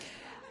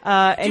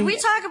 Did we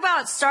talk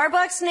about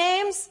Starbucks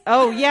names?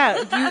 Oh,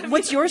 yeah.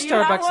 What's your Do you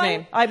have Starbucks one?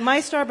 name? My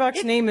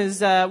Starbucks name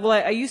is,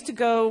 I used to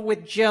go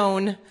with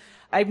Joan.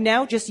 I've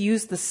now just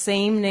used the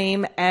same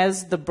name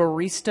as the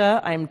barista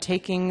I'm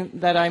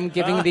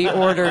giving the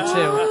order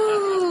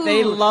to.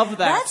 They love that.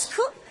 That's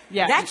cool.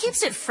 Yeah. That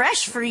keeps it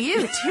fresh for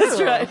you, too.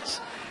 That's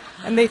right.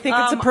 And they think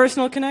it's a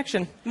personal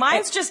connection.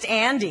 Mine's just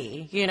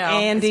Andy,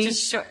 Andy. It's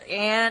just short,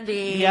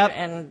 Andy. Yep.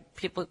 And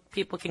people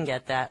can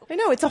get that. I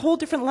know, it's a whole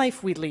different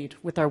life we lead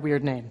with our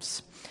weird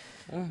names.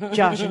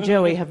 Josh and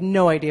Joey have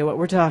no idea what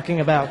we're talking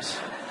about.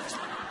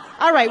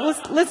 All right,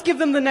 let's give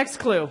them the next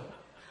clue.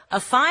 A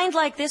find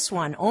like this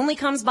one only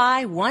comes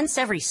by once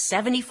every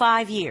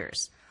 75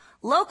 years.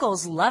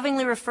 Locals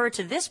lovingly refer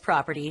to this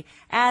property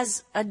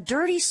as a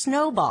dirty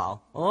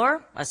snowball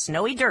or a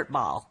snowy dirt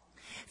ball.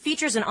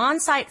 Features an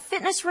on-site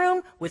fitness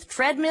room with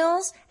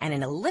treadmills and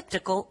an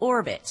elliptical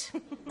orbit.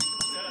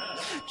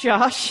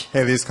 Josh?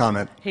 Halley's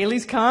Comet.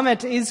 Halley's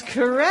Comet is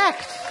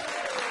correct.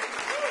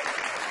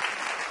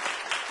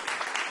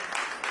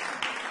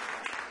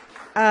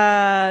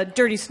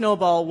 Dirty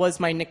Snowball was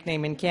my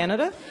nickname in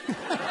Canada.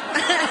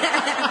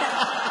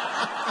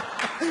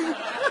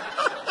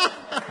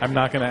 I'm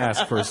not going to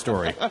ask for a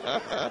story.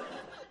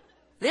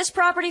 This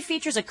property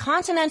features a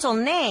continental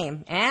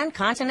name and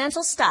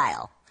continental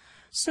style.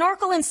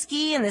 Snorkel and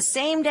ski in the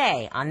same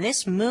day on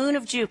this moon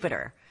of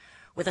Jupiter,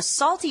 with a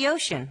salty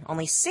ocean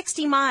only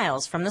 60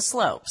 miles from the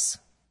slopes.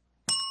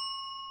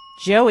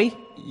 Joey?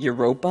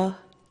 Europa?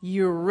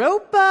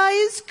 Europa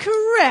is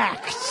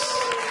correct.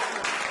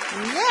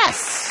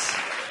 Yes.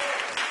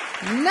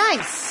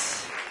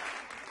 Nice.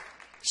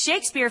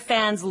 Shakespeare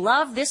fans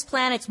love this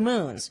planet's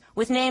moons,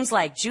 with names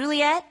like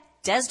Juliet,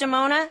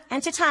 Desdemona,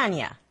 and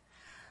Titania.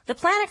 The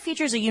planet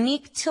features a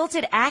unique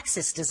tilted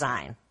axis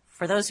design,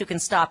 for those who can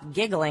stop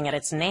giggling at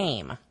its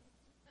name.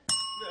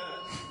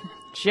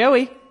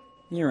 Joey?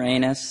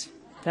 Uranus.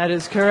 That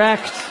is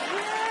correct.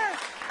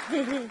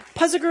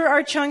 Puzagur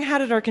Archung, how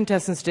did our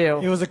contestants do?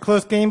 It was a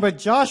close game, but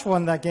Josh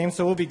won that game,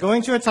 so we'll be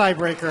going to a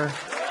tiebreaker.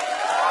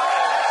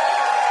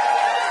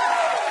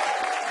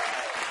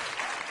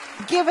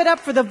 Give it up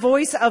for the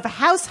voice of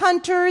House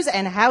Hunters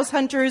and House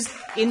Hunters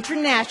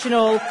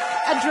International,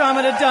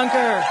 Andromeda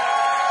Dunker.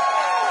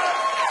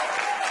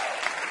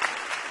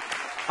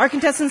 Our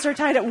contestants are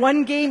tied at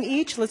 1 game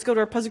each. Let's go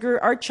to our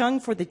Puzagur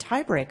Archung for the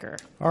tiebreaker.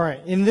 All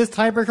right, in this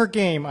tiebreaker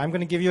game, I'm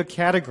going to give you a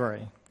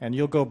category, and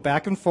you'll go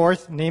back and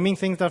forth naming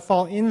things that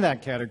fall in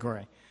that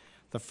category.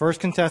 The first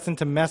contestant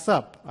to mess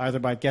up, either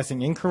by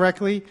guessing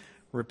incorrectly,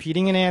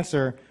 repeating an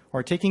answer,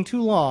 or taking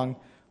too long,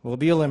 will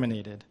be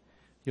eliminated.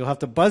 You'll have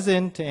to buzz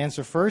in to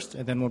answer first,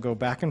 and then we'll go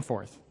back and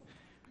forth.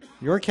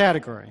 Your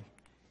category.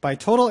 By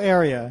total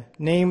area,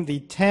 name the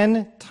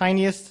 10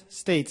 tiniest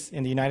states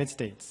in the United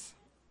States.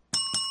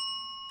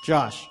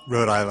 Josh.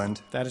 Rhode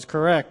Island. That is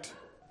correct.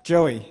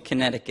 Joey.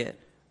 Connecticut.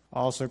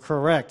 Also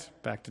correct.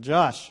 Back to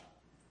Josh.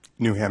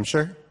 New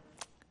Hampshire.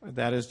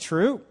 That is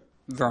true.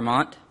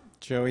 Vermont.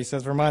 Joey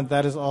says Vermont.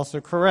 That is also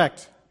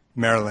correct.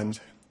 Maryland.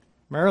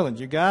 Maryland,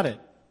 you got it.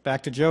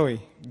 Back to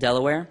Joey.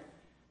 Delaware.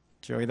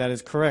 Joey, that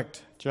is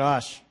correct.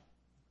 Josh.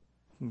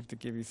 I have to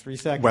give you 3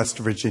 seconds. West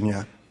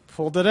Virginia.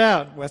 Pulled it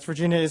out. West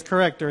Virginia is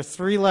correct. There are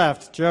 3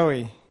 left.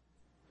 Joey.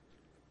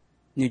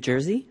 New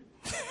Jersey.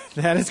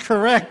 That is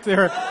correct.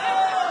 There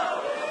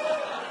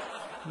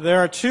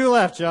are 2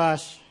 left,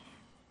 Josh.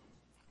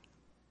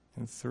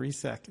 In 3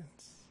 seconds.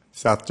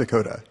 South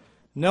Dakota.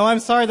 No, I'm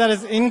sorry. That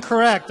is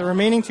incorrect. The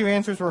remaining 2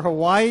 answers were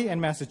Hawaii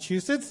and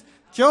Massachusetts.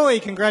 Joey,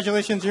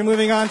 congratulations. You're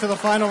moving on to the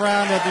final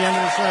round at the end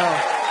of the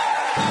show.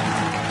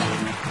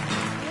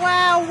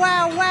 Wow,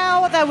 wow,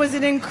 wow. That was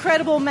an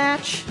incredible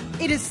match.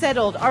 It is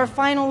settled. Our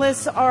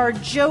finalists are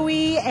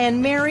Joey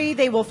and Mary.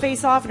 They will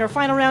face off in our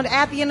final round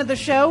at the end of the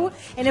show.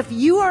 And if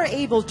you are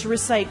able to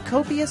recite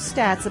copious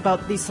stats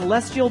about the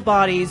celestial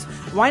bodies,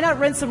 why not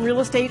rent some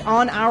real estate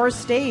on our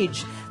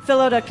stage?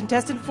 Fill out a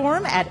contestant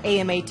form at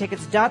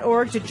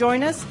amatickets.org to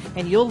join us,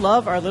 and you'll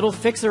love our little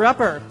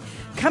fixer-upper.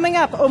 Coming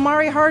up,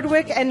 Omari,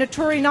 Hardwick, and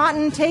Naturi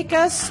Naughton take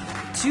us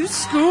to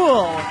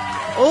school.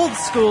 Old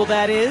school,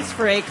 that is,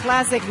 for a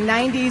classic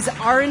 90s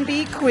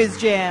R&B quiz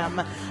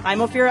jam. I'm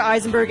Ophira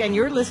Eisenberg, and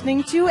you're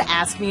listening to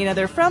Ask Me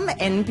Another from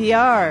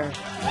NPR.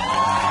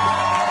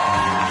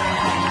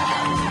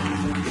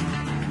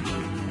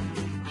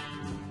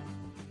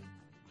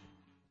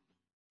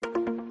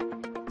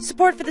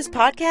 Support for this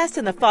podcast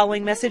and the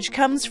following message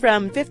comes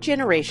from Fifth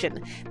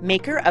Generation,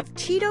 maker of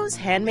Tito's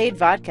Handmade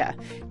Vodka.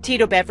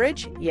 Tito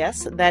Beverage,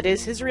 yes, that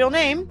is his real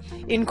name,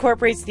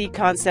 incorporates the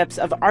concepts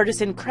of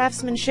artisan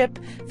craftsmanship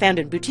found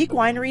in boutique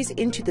wineries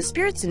into the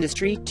spirits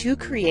industry to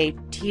create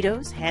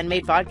Tito's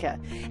Handmade Vodka.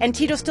 And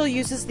Tito still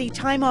uses the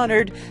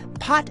time-honored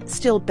pot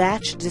still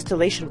batch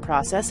distillation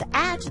process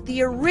at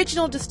the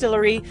original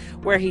distillery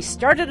where he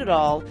started it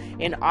all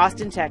in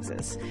Austin,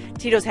 Texas.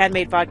 Tito's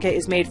Handmade Vodka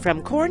is made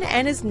from corn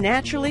and is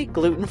naturally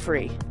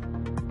gluten-free.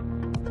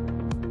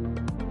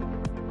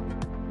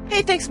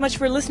 Hey, thanks so much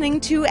for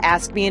listening to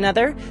Ask Me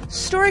Another.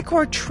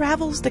 StoryCorps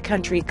travels the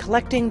country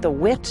collecting the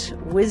wit,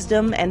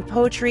 wisdom, and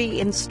poetry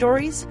in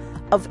stories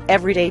of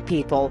everyday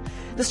people.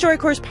 The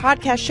StoryCorps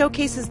podcast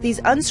showcases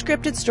these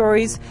unscripted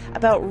stories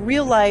about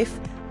real life.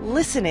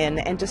 Listen in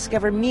and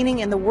discover meaning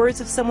in the words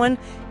of someone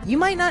you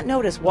might not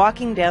notice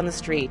walking down the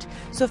street.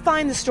 So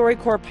find the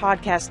StoryCorps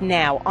podcast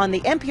now on the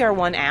NPR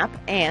One app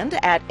and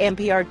at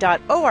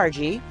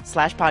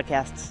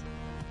npr.org/podcasts.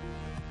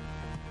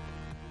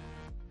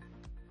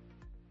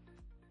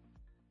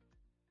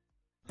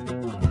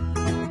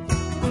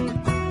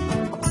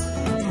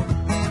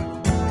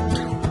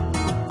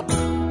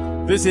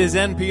 This is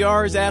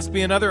NPR's Ask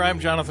Me Another. I'm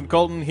Jonathan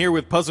Colton here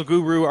with puzzle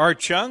guru Art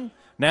Chung.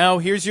 Now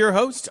here's your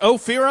host,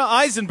 Ophira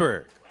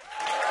Eisenberg.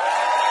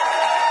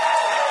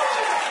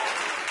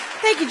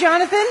 Thank you,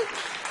 Jonathan.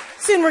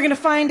 Soon we're going to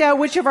find out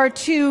which of our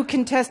two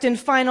contestant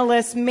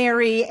finalists,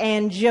 Mary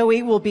and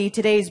Joey, will be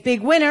today's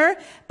big winner.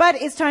 But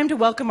it's time to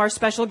welcome our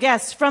special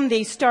guests from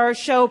the star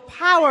show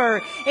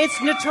Power. It's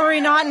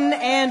Naturi Naughton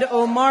and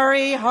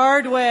Omari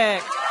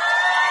Hardwick.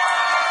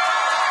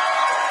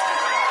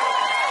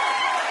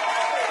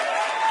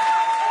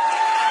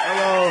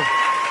 Hello.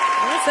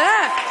 What's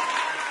that?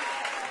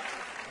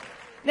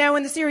 Now,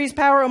 in the series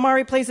Power,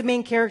 Omari plays the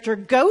main character,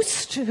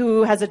 Ghost,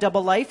 who has a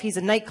double life. He's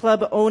a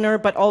nightclub owner,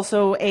 but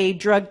also a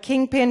drug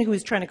kingpin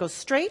who's trying to go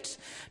straight.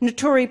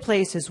 Naturi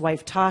plays his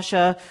wife,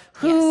 Tasha,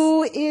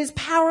 who is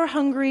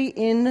power-hungry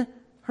in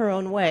her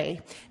own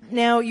way.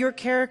 Now, your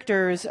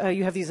characters,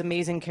 you have these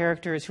amazing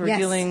characters who are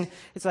dealing,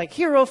 it's like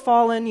hero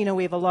fallen, you know,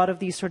 we have a lot of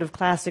these sort of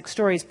classic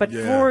stories, but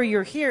for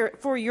your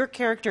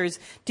characters,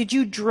 did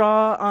you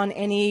draw on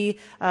any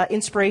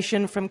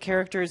inspiration from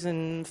characters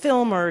in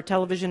film or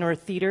television or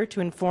theater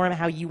to inform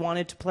how you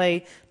wanted to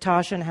play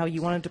Tasha and how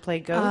you wanted to play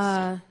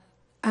Ghost?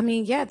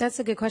 Yeah, that's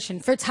a good question.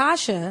 For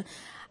Tasha,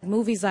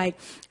 movies like,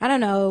 I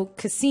don't know,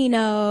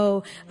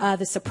 Casino,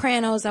 The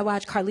Sopranos, I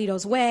watched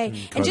Carlito's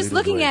Way. And just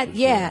looking at,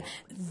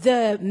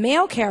 the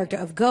male character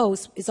of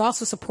Ghost is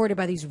also supported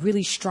by these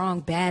really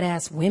strong,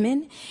 badass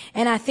women.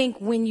 And I think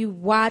when you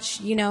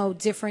watch, you know,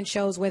 different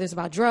shows, whether it's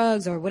about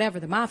drugs or whatever,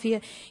 the mafia,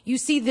 you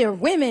see their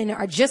women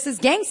are just as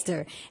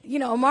gangster. You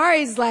know,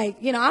 Omari's like,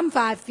 you know, I'm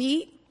 5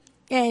 feet.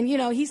 And, you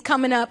know, he's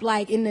coming up,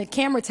 like, in the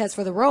camera test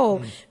for the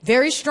role,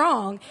 very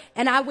strong.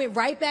 And I went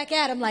right back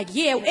at him like,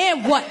 yeah,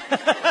 and what?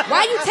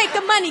 Why you take the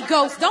money,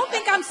 Ghost? Don't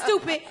think I'm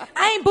stupid.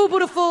 I ain't boo-boo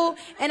the fool.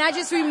 And I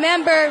just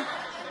remember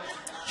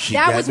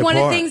that was one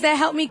of the things that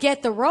helped me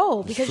get the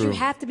role, because you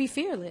have to be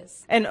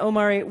fearless. And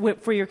Omari,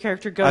 for your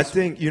character, Ghost? I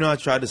think, you know, I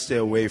tried to stay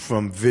away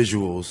from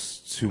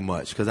visuals too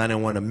much because I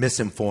didn't want to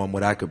misinform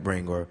what I could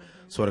bring or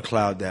sort of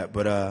cloud that.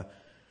 But,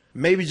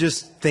 maybe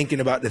just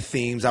thinking about the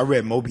themes. I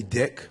read Moby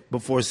Dick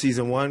before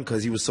season 1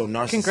 because he was so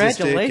narcissistic.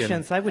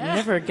 Congratulations. I would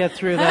never get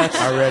through that.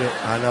 I read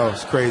it. I know.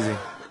 It's crazy.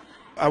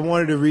 I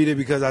wanted to read it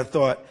because I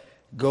thought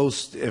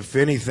Ghost, if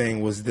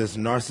anything, was this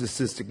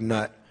narcissistic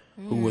nut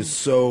who was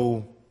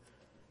so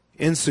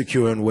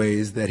insecure in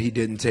ways that he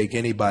didn't take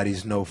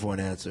anybody's no for an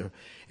answer.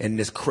 And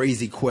this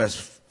crazy quest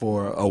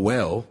for a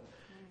well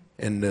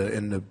in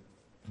the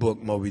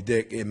book Moby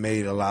Dick, it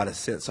made a lot of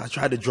sense. So I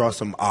tried to draw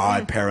some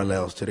odd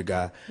parallels to the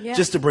guy,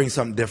 just to bring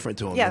something different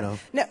to him. You know?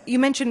 Now, you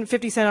mentioned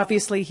 50 Cent.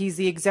 Obviously, he's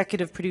the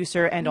executive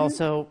producer and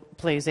also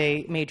plays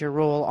a major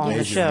role on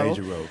the show.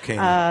 Major role.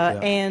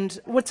 And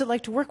what's it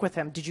like to work with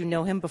him? Did you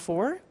know him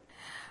before?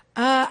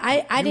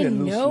 I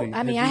didn't know.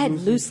 I mean, I had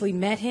loosely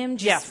met him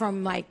just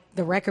from like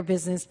the record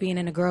business, being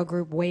in a girl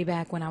group way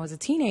back when I was a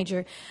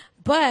teenager.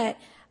 But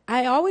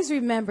I always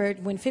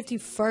remembered when 50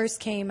 first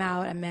came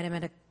out, I met him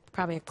at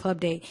probably a club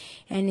date,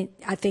 and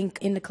I think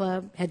In the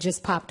Club had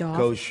just popped off.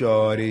 Go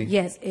shorty.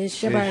 Yes,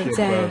 it's your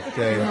birthday.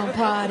 We're gonna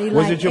party.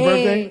 Was it your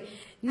birthday?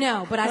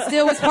 No, but I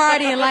still was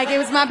partying like it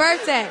was my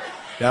birthday.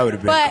 That would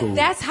have been cool. But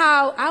that's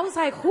how I was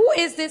like, who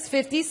is this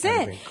 50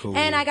 Cent? Cool.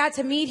 And I got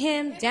to meet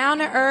him, down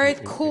to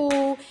earth,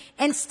 cool,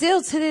 and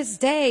still to this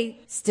day,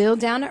 still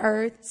down to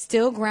earth,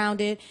 still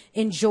grounded,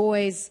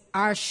 enjoys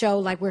our show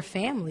like we're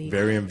family.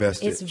 Very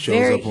invested. It's Shows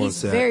very, up on he's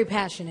set. very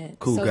passionate.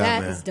 Cool so guy,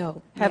 that man. is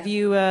dope. Have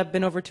you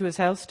been over to his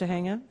house to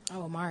hang out?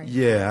 Oh, Omari.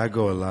 Yeah, I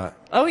go a lot.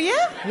 Oh,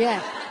 yeah? Yeah.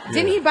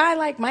 Didn't he buy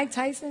like Mike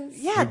Tyson's?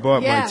 Yeah. He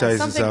bought Mike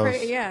Tyson's something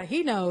house. Yeah,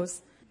 he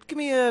knows. Give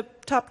me a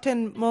top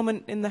 10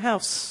 moment in the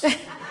house.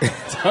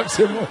 Top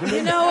 10 moment.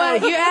 You know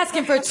what? You're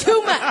asking for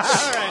too much.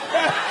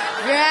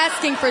 You're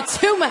asking for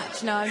too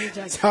much. No, I'm just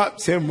joking. Top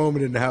 10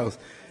 moment in the house.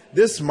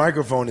 This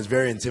microphone is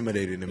very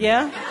intimidating to me.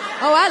 Yeah?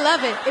 Oh, I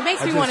love it. It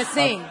makes me want to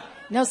sing.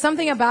 No,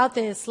 something about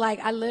this,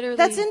 like I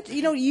literally...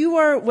 you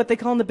are what they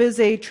call in the biz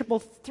a triple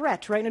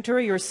threat, right,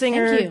 Naturi? You're a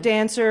singer,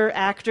 dancer,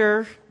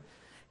 actor.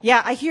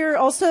 Yeah, I hear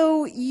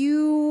also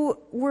you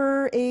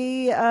were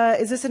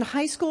is this in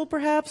high school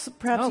perhaps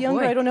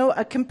younger, I don't know,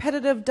 a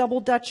competitive double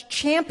Dutch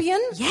champion?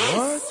 Yes.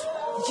 What?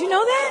 Did you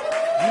know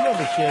that? You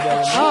never shared that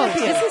with me. Oh,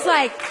 this is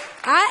like,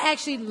 I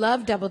actually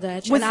love double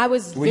Dutch, and I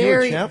was were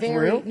you a champ, for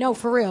real? No,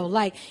 for real.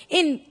 Like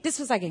this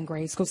was like in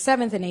grade school,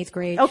 7th and 8th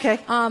grade. Okay.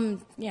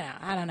 Yeah,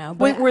 I don't know.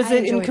 But was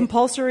it in enjoyed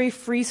compulsory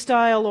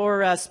freestyle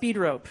or speed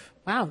rope?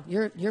 Wow,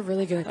 you're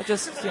really good. Well,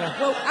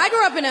 I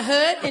grew up in a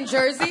hood in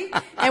Jersey,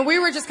 and we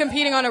were just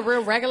competing on a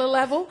real regular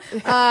level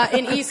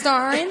in East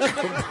Orange.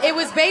 It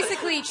was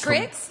basically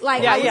tricks.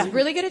 I was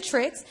really good at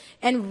tricks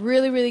and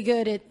really, really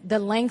good at the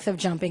length of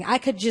jumping. I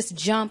could just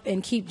jump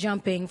and keep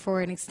jumping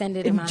for an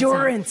extended amount of time.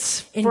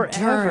 Endurance.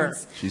 Forever.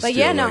 But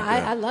yeah, no,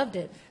 I loved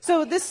it.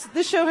 So this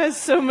show has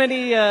so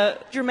many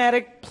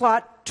dramatic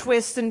plot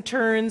twists and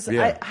turns.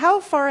 Yeah.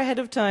 How far ahead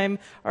of time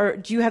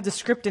do you have the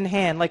script in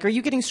hand? Like, are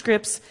you getting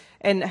scripts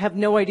and have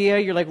no idea?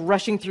 You're like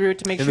rushing through it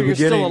to make sure you're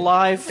still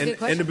alive?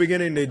 In the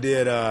beginning, they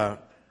did,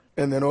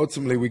 and then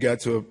ultimately we got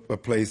to a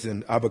place,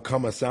 and I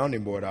become a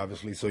sounding board,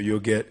 obviously. So you'll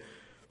get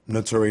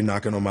Naturi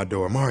knocking on my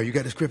door. Mari, you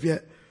got the script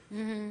yet?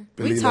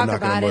 Mm-hmm. We talk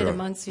about it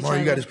amongst each other.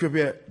 Mari, you got the script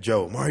yet?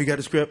 Joe, Mari, you got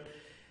the script?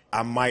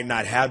 I might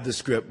not have the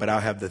script, but I'll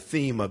have the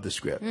theme of the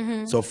script.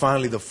 Mm-hmm. So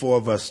finally, the four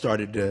of us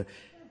started to.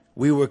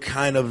 We were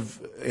kind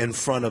of in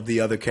front of the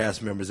other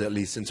cast members, at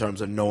least in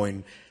terms of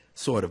knowing,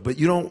 sort of. But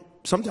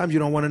sometimes you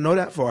don't want to know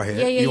that far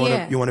ahead.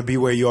 You want to be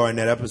where you are in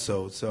that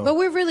episode. So. But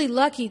we're really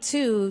lucky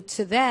too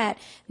to that.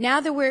 Now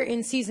that we're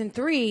in season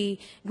 3,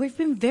 we've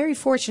been very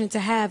fortunate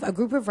to have a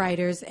group of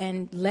writers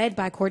and led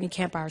by Courtney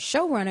Kemp, our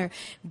showrunner,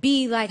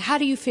 be like, how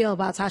do you feel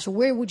about Tasha?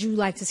 Where would you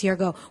like to see her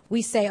go?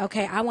 We say,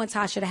 okay, I want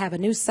Tasha to have a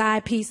new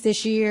side piece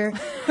this year.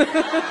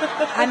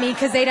 I mean,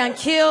 because they done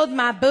killed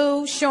my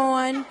boo,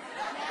 Sean.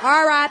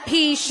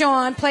 R.I.P.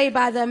 Sean, played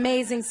by the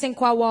amazing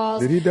Sinqua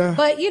Walls. Did he die?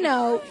 But, did he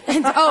die?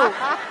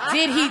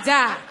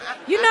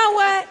 You know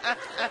what?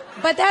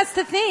 But that's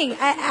the thing.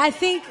 I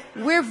think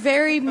we're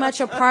very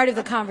much a part of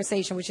the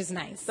conversation, which is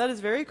nice. That is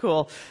very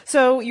cool.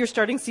 So you're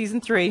starting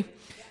season 3.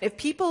 If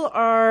people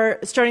are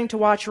starting to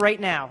watch right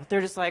now,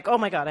 they're just like, oh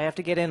my God, I have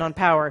to get in on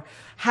Power.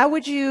 How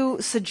would you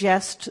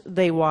suggest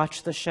they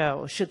watch the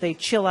show? Should they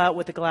chill out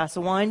with a glass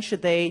of wine?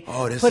 Should they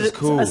put it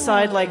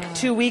aside like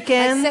 2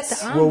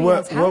 weekends? Well,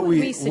 what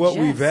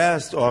we've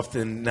asked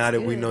often, now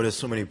that we know there's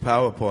so many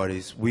Power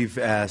parties, we've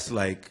asked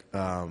like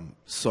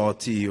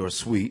salty or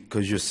sweet,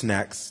 because your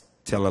snacks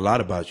tell a lot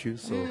about you.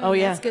 So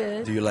that's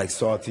good. Do you like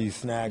salty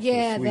snacks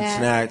or sweet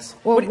snacks?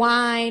 Or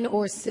wine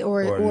or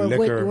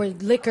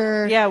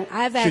liquor.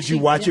 Yeah. Should you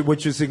watch it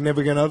with your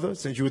significant other,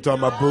 since you were talking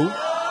about boo?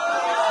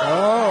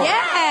 Oh.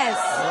 Yes.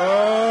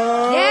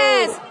 Oh.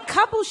 Yes.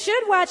 Couples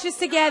should watch this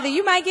together.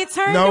 You might get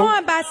turned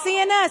on by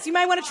seeing us. You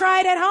might want to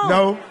try it at home.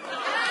 No.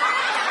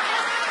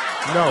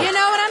 You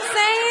know what I'm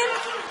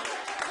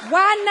saying?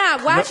 Why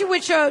not? Watch it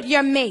with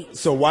your mate.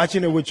 So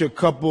watching it with your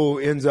couple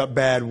ends up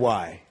bad.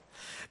 Why?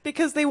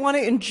 Because they want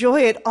to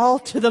enjoy it all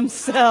to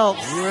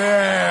themselves.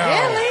 Yeah.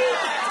 Really?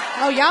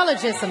 Oh, y'all are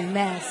just a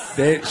mess.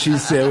 She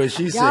said what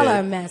she said. Y'all are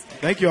a mess.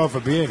 Thank you all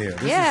for being here.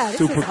 This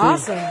super is cool.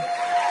 awesome.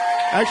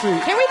 Actually,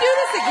 can we do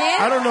this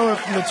again? I don't know if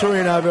Naturi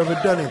and I have ever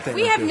done anything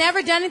We like have this.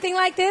 never done anything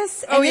like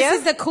this. And this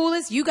is the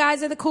coolest. You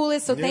guys are the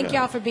coolest. So thank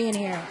y'all for being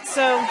here.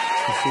 So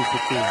it's super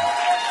cool.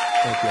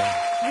 Thank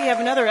y'all. We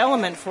have another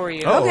element for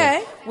you. Oh.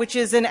 Okay. Which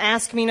is an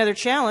Ask Me Another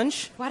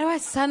challenge. Why do I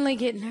suddenly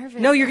get nervous?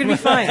 No, you're going to be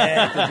fine.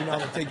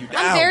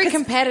 I'm very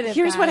competitive.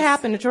 Here's what guys.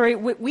 happened,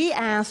 Naturi. We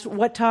asked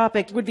what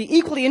topic would be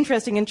equally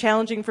interesting and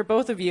challenging for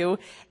both of you,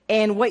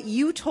 and what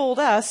you told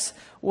us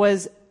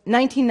was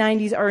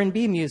 1990s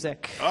R&B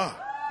music.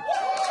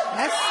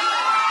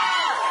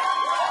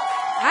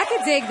 I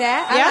could dig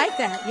that. I like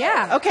that.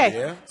 Yeah. Okay.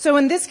 Yeah. So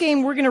in this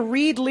game, we're going to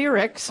read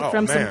lyrics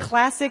from some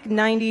classic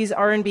 90s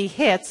R&B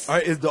hits. All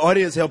right, is the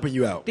audience helping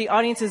you out? The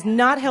audience is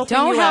not helping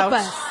Don't you help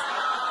out.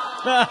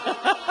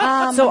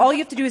 us. So all you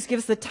have to do is give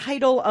us the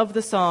title of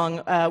the song,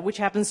 which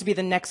happens to be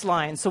the next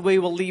line. So we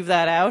will leave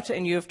that out,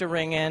 and you have to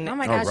ring in. Oh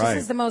my gosh, this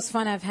is the most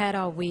fun I've had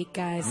all week,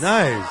 guys.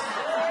 Nice.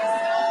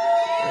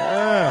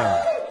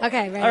 Yeah.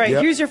 Okay, ready? All right,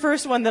 here's your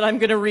first one that I'm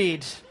going to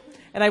read.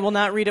 And I will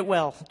not read it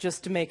well,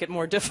 just to make it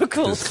more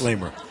difficult.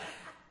 Disclaimer.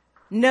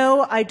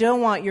 No, I don't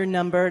want your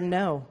number,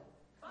 no.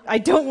 I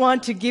don't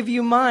want to give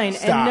you mine,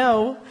 and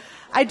no.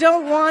 I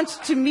don't want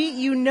to meet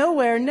you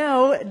nowhere,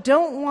 no.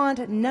 Don't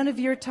want none of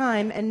your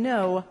time, and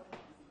no,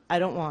 I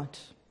don't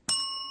want.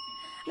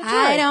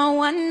 I don't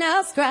want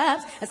no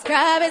scrubs. A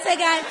scrub is a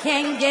guy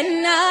can't get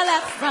no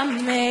love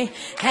from me.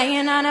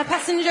 Hanging on a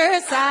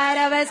passenger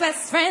side of his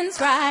best friend's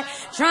ride,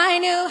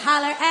 trying to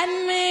holler at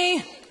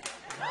me.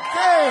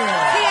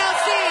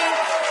 TLC,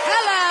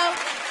 hello.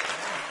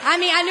 I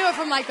mean, I knew it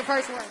from like the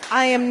first word.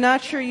 I am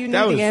not sure you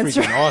knew the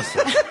answer. That was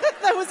freaking awesome.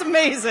 That was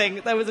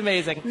amazing. That was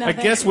amazing. I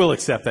guess we'll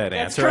accept that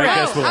answer. correct. I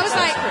guess we'll I was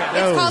accept like,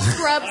 it. it's called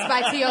Scrubs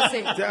by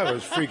TLC. That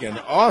was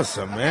freaking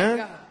awesome,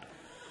 man.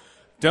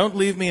 Don't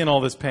leave me in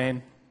all this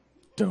pain.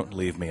 Don't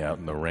leave me out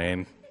in the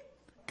rain.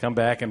 Come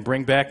back and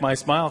bring back my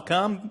smile.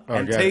 Come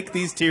and take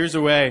these tears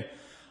away.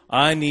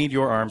 I need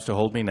your arms to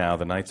hold me now.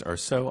 The nights are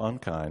so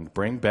unkind.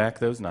 Bring back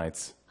those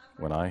nights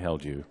when I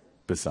held you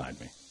beside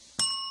me.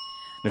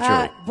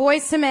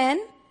 Boys to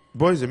Men.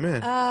 Boys and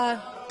Men.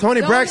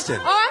 Tony Braxton.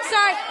 Oh, I'm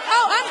sorry.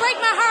 Oh,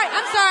 Unbreak My Heart.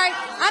 I'm sorry.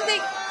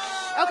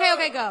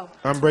 Okay, go.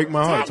 Unbreak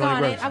My Heart, Tag Tony on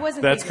it. Braxton. I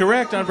wasn't That's thinking.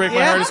 correct. Unbreak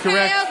My Heart is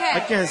correct. Okay. I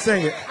can't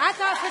sing it. I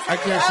thought for I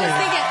can't sing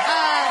it.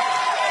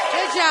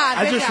 Good job.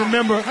 I just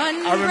remember.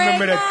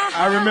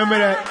 I remember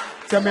that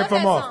Tell me love if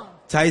I'm that off. song.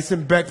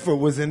 Tyson Beckford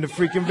was in the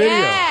freaking video.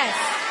 Yes.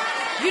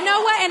 You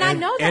know what? And I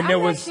know that. And there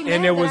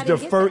was the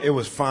first. It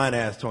was fine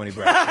ass Tony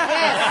Braxton.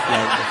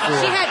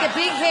 Yes. She had the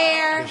big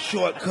hair. The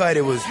shortcut.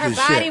 It was Her the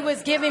body shit.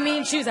 was giving me,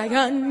 and she was like,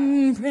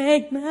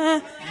 break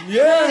my.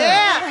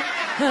 Yeah.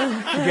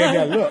 She gave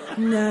that look.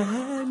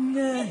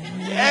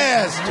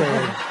 Yes,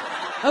 Tony.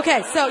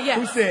 Okay, so yes.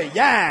 Who said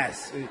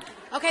yes?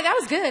 Okay, that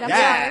was good. I'm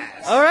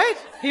Yes. All right,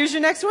 here's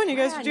your next one. You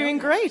guys are doing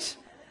great.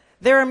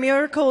 There are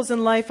miracles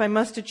in life I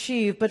must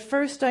achieve, but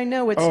first I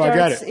know it Oh, I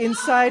got starts it.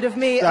 inside of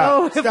me.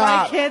 Stop, If I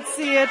stop. can't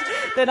see it,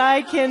 then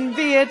I can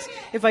be it.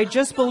 If I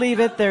just believe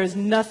it, there's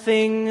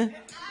nothing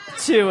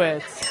to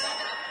it.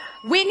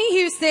 Whitney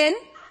Houston.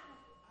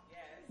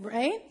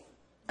 Right?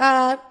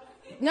 No.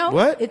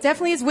 What? It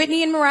definitely is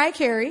Whitney and Mariah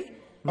Carey.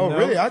 Oh, No.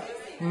 really?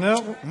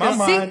 No. My See,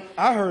 mind.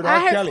 I heard I R.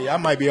 heard- Kelly. I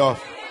might be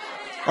off.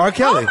 R.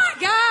 Kelly. Oh my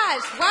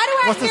gosh! Why do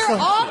I What's the hear song?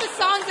 all the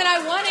songs that I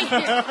want to hear?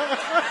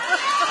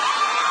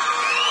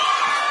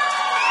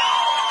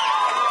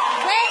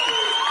 Wait,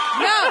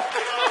 no,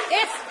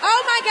 it's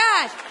oh my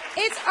gosh,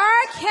 it's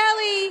R.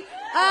 Kelly.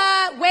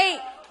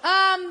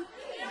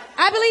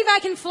 I believe I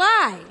can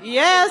fly.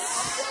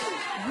 Yes.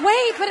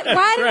 Wait, but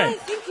why did I right.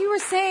 think you were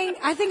saying?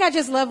 I think I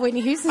just love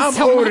Whitney Houston I'm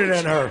so older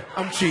much. than her.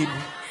 I'm cheating.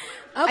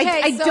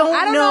 Okay, I so don't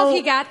I don't know if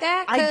he got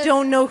that. I 'cause-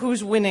 don't know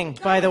who's winning,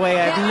 by the way.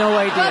 I have no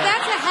idea. Well,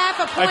 that's a half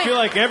a point. I feel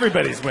like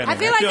everybody's winning. I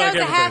feel like that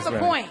was a half a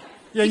everybody's winning. point.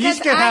 Yeah, you because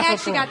each get I half a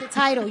actually point. got the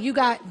title. You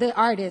got the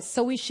artist,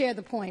 so we share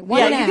the point. One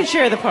Yeah, and a you half. can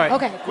share the part.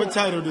 Okay. Cool. What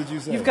title did you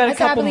say? You've got a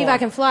That's I couple believe more. I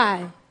can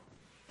fly.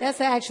 That's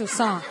the actual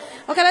song.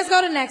 Okay, let's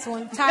go to the next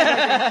one.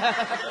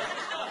 Tiebreaker.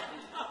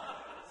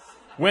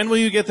 When will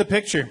you get the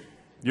picture?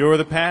 You're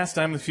the past,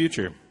 I'm the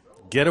future.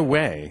 Get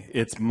away.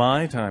 It's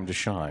my time to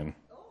shine.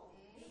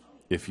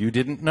 If you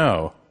didn't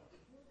know.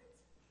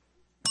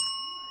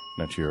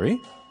 Naturi?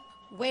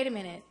 Wait a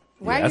minute.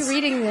 Why are Yes? you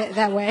reading it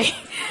that way?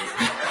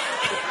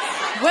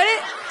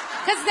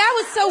 Because that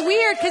was so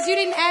weird. Because you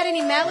didn't add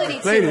any melody to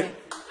Played it. it.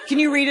 Can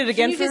you read it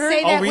again you for just her?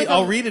 say that with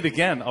I'll a- read it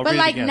again. I'll But read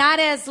like it again. not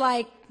as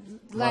like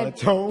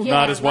Monotone? yeah,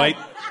 Not as like-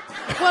 white.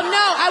 Well, no,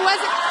 I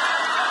wasn't.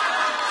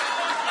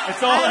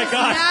 It's all I was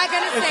got. not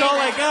gonna It's say all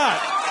that. I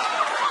got.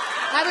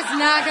 I was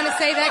not going to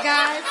say that,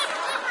 guys.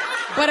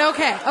 But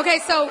okay. Okay,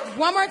 so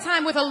one more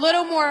time with a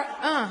little more.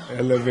 A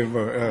little bit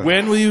more.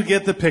 When will you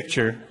get the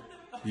picture?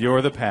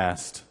 You're the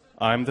past.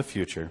 I'm the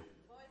future.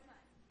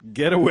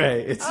 Get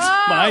away. It's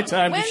my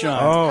time to when- shine.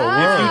 Oh, If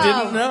word. you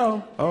didn't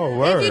know. Oh,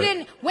 word. If you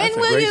didn't, when That's a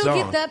will great you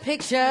song. get the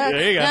picture?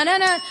 There you go. No, no,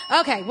 no.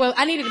 Okay, well,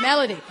 I needed a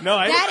melody. No,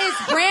 that is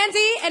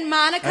Brandy and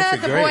Monica, That's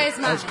a the great- boys'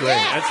 mom. that's great.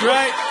 That's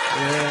right.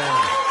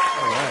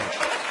 Yeah. All right.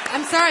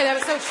 I'm sorry, that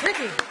was so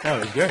tricky. That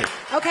was great.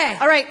 Okay,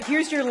 All right,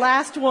 here's your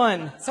last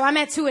one. so I'm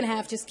at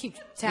 2.5. Just keep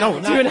tally. No,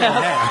 not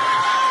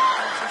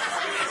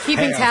 2.5.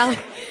 Keeping half. tally.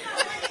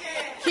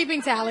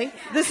 Keeping tally.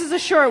 This is a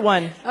short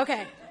one.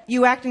 Okay.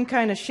 You acting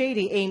kind of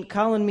shady, ain't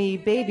calling me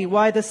baby.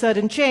 Why the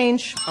sudden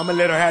change? I'm going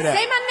to let her have that.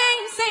 Say my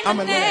name, say I'm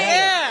my gonna let her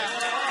name.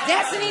 have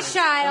Destiny's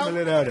I'm Child.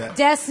 going to let her have that.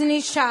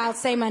 Destiny's Child,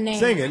 say my name.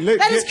 Sing it. Look,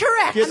 That is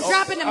correct. I'm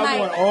dropping the I mic.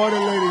 want all the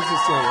ladies to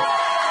sing it.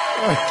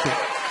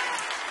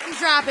 I'm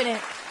dropping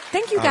it.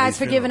 Thank you How guys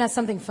you for giving feeling? us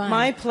something fun.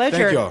 My pleasure.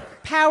 Thank y'all.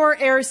 Power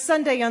airs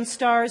Sunday on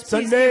Stars.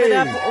 Please Sunday. give it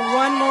up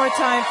one more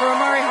time for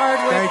Omari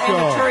Hardwick Thank and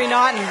y'all. Naturi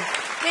Naughton.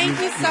 Thank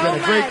you You've so been a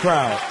much. great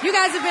crowd. You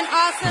guys have been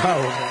awesome.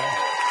 Oh, man.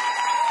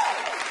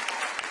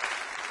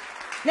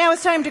 Now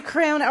it's time to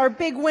crown our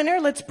big winner.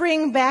 Let's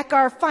bring back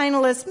our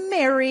finalists,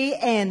 Mary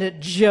and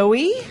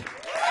Joey.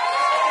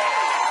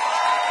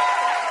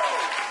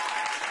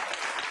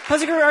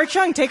 Puziker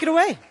Archung, take it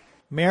away.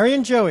 Mary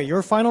and Joey,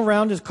 your final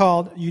round is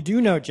called You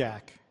Do Know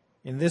Jack.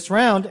 In this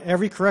round,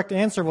 every correct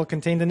answer will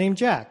contain the name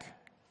Jack.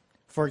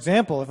 For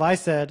example, if I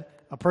said,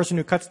 a person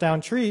who cuts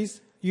down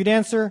trees, you'd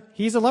answer,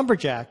 he's a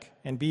lumberjack,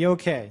 and be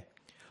okay.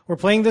 We're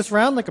playing this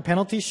round like a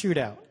penalty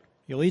shootout.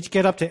 You'll each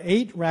get up to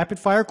 8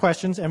 rapid-fire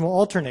questions and we'll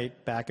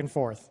alternate back and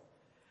forth.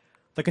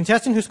 The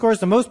contestant who scores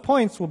the most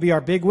points will be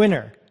our big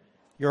winner.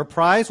 Your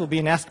prize will be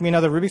an Ask Me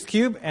Another Rubik's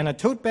Cube and a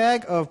tote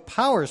bag of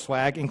power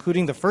swag,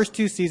 including the first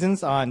 2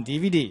 seasons on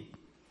DVD.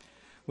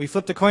 We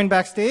flipped a coin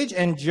backstage,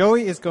 and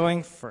Joey is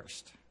going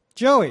first.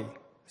 Joey,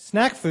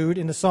 snack food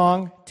in the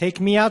song Take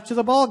Me Out to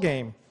the Ball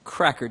Game.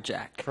 Cracker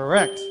Jack.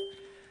 Correct.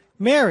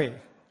 Mary,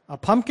 a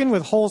pumpkin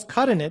with holes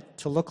cut in it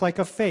to look like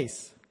a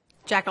face.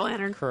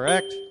 Jack-o'-lantern.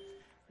 Correct.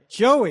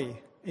 Joey,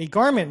 a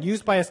garment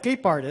used by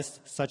escape artists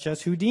such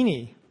as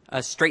Houdini.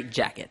 A straight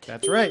jacket.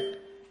 That's right.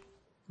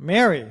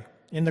 Mary,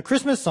 in the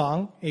Christmas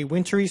song, a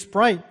wintry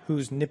sprite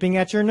who's nipping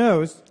at your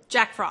nose.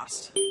 Jack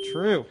Frost.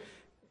 True.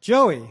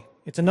 Joey,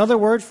 it's another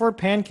word for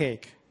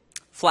pancake.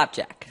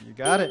 Flapjack. You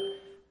got it.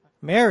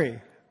 Mary,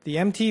 the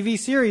MTV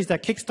series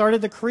that kickstarted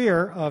the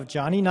career of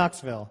Johnny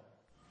Knoxville.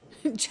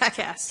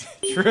 Jackass.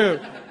 True.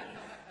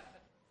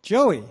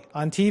 Joey,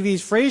 on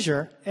TV's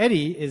Frasier,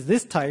 Eddie is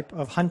this type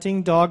of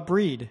hunting dog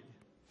breed.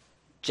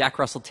 Jack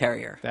Russell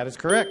Terrier. That is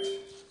correct.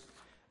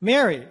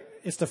 Mary,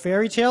 it's the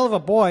fairy tale of a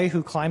boy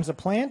who climbs a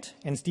plant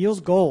and steals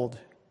gold.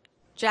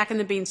 Jack and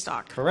the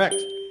Beanstalk. Correct.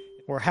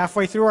 We're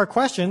halfway through our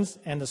questions,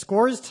 and the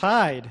score is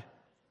tied.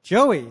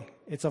 Joey,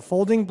 it's a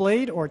folding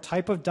blade or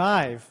type of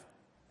dive?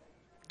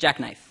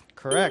 Jackknife.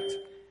 Correct.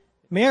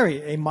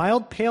 Mary, a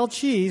mild pale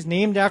cheese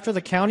named after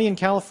the county in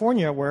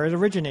California where it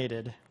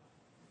originated?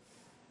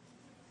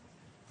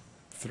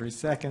 3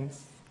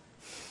 seconds.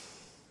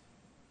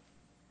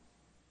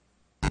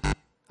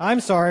 I'm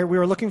sorry, we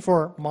were looking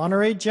for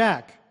Monterey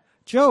Jack.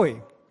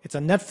 Joey, it's a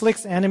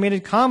Netflix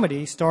animated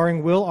comedy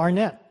starring Will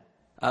Arnett.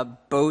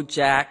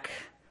 BoJack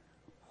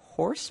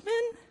Horseman?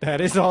 That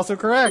is also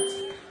correct.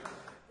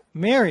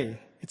 Mary,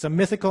 it's a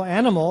mythical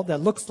animal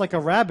that looks like a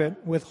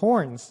rabbit with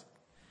horns.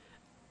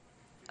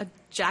 A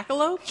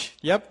jackalope?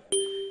 Yep.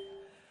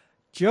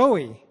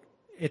 Joey,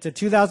 it's a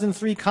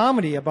 2003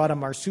 comedy about a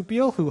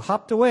marsupial who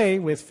hopped away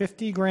with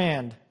 50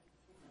 grand.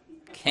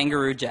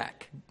 Kangaroo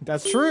Jack.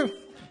 That's true.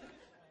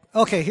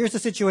 Okay, here's the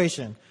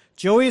situation.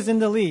 Joey is in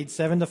the lead,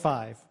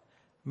 7-5.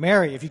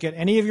 Mary, if you get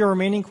any of your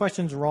remaining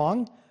questions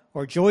wrong,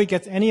 or Joey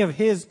gets any of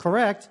his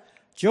correct,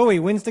 Joey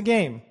wins the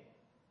game.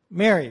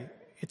 Mary,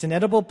 it's an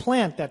edible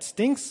plant that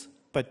stinks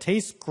but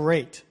tastes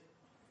great.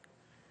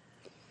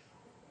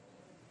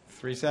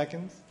 3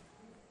 seconds.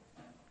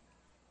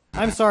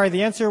 I'm sorry,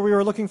 the answer we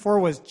were looking for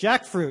was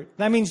jackfruit.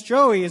 That means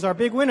Joey is our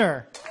big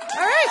winner.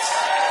 All right.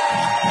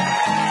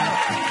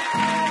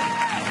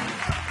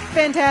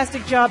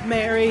 Fantastic job,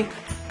 Mary.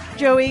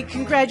 Joey,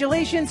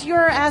 congratulations.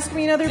 You're Ask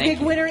Me Another Thank big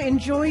you. winner.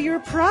 Enjoy your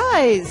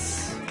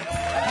prize.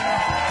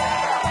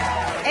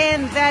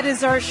 And that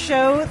is our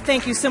show.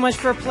 Thank you so much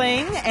for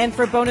playing. And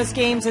for bonus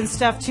games and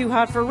stuff too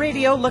hot for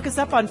radio, look us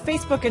up on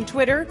Facebook and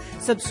Twitter.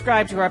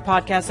 Subscribe to our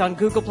podcast on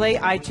Google Play,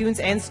 iTunes,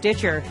 and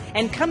Stitcher.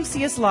 And come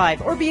see us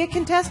live or be a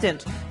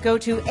contestant. Go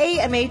to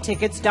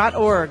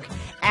amatickets.org.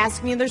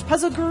 Ask Me Another's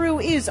puzzle guru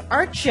is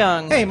Art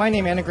Chung. Hey, my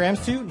name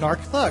anagrams to Narc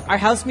Thug. Our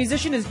house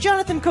musician is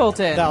Jonathan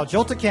Colton. Thou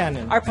Jolta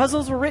Cannon. Our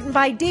puzzles were written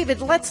by David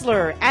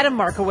Letzler, Adam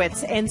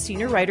Markowitz, and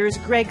senior writers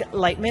Greg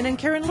Lightman and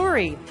Karen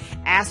Lurie.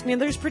 Ask Me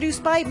Another is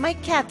produced by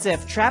Mike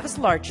Katziff, Travis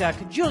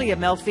Larchuk, Julia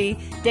Melfi,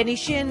 Denny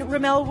Shin,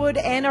 Ramel Wood,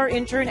 and our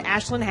intern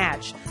Ashlyn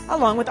Hatch,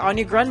 along with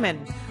Anya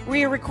Grunman.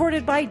 We are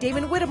recorded by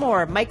Damon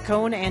Whittemore, Mike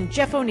Cohn, and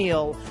Jeff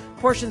O'Neill.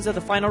 Portions of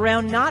the final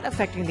round not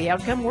affecting the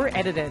outcome were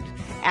edited.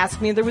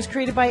 Ask Me Another was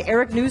created by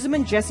Eric Newsom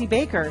and Jesse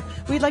Baker.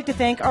 We'd like to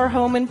thank our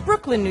home in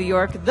Brooklyn, New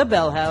York, the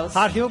Bell House.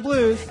 Hot Heel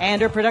Blues.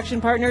 And our production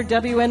partner,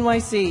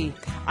 WNYC.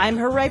 I'm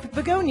her ripe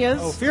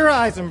begonias. Ophira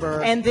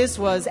Eisenberg. And this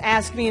was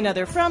Ask Me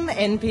Another from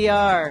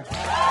NPR.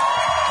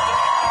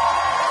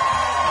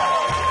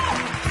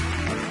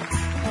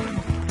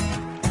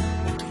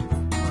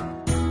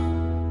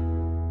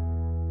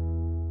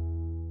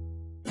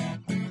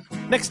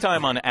 Next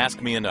time on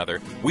Ask Me Another,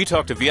 we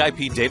talk to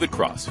VIP David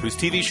Cross, whose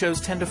TV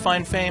shows tend to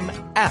find fame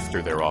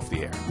after they're off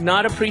the air.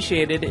 Not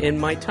appreciated in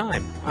my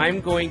time.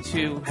 I'm going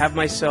to have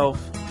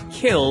myself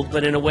killed,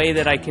 but in a way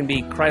that I can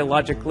be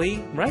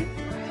cryologically, right?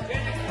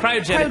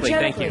 Cryogenically,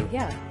 thank you.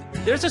 Yeah.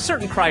 There's a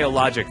certain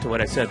cryologic to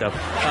what I said, though.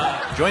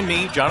 Join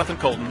me, Jonathan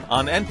Colton,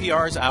 on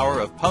NPR's Hour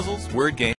of Puzzles, Word Games,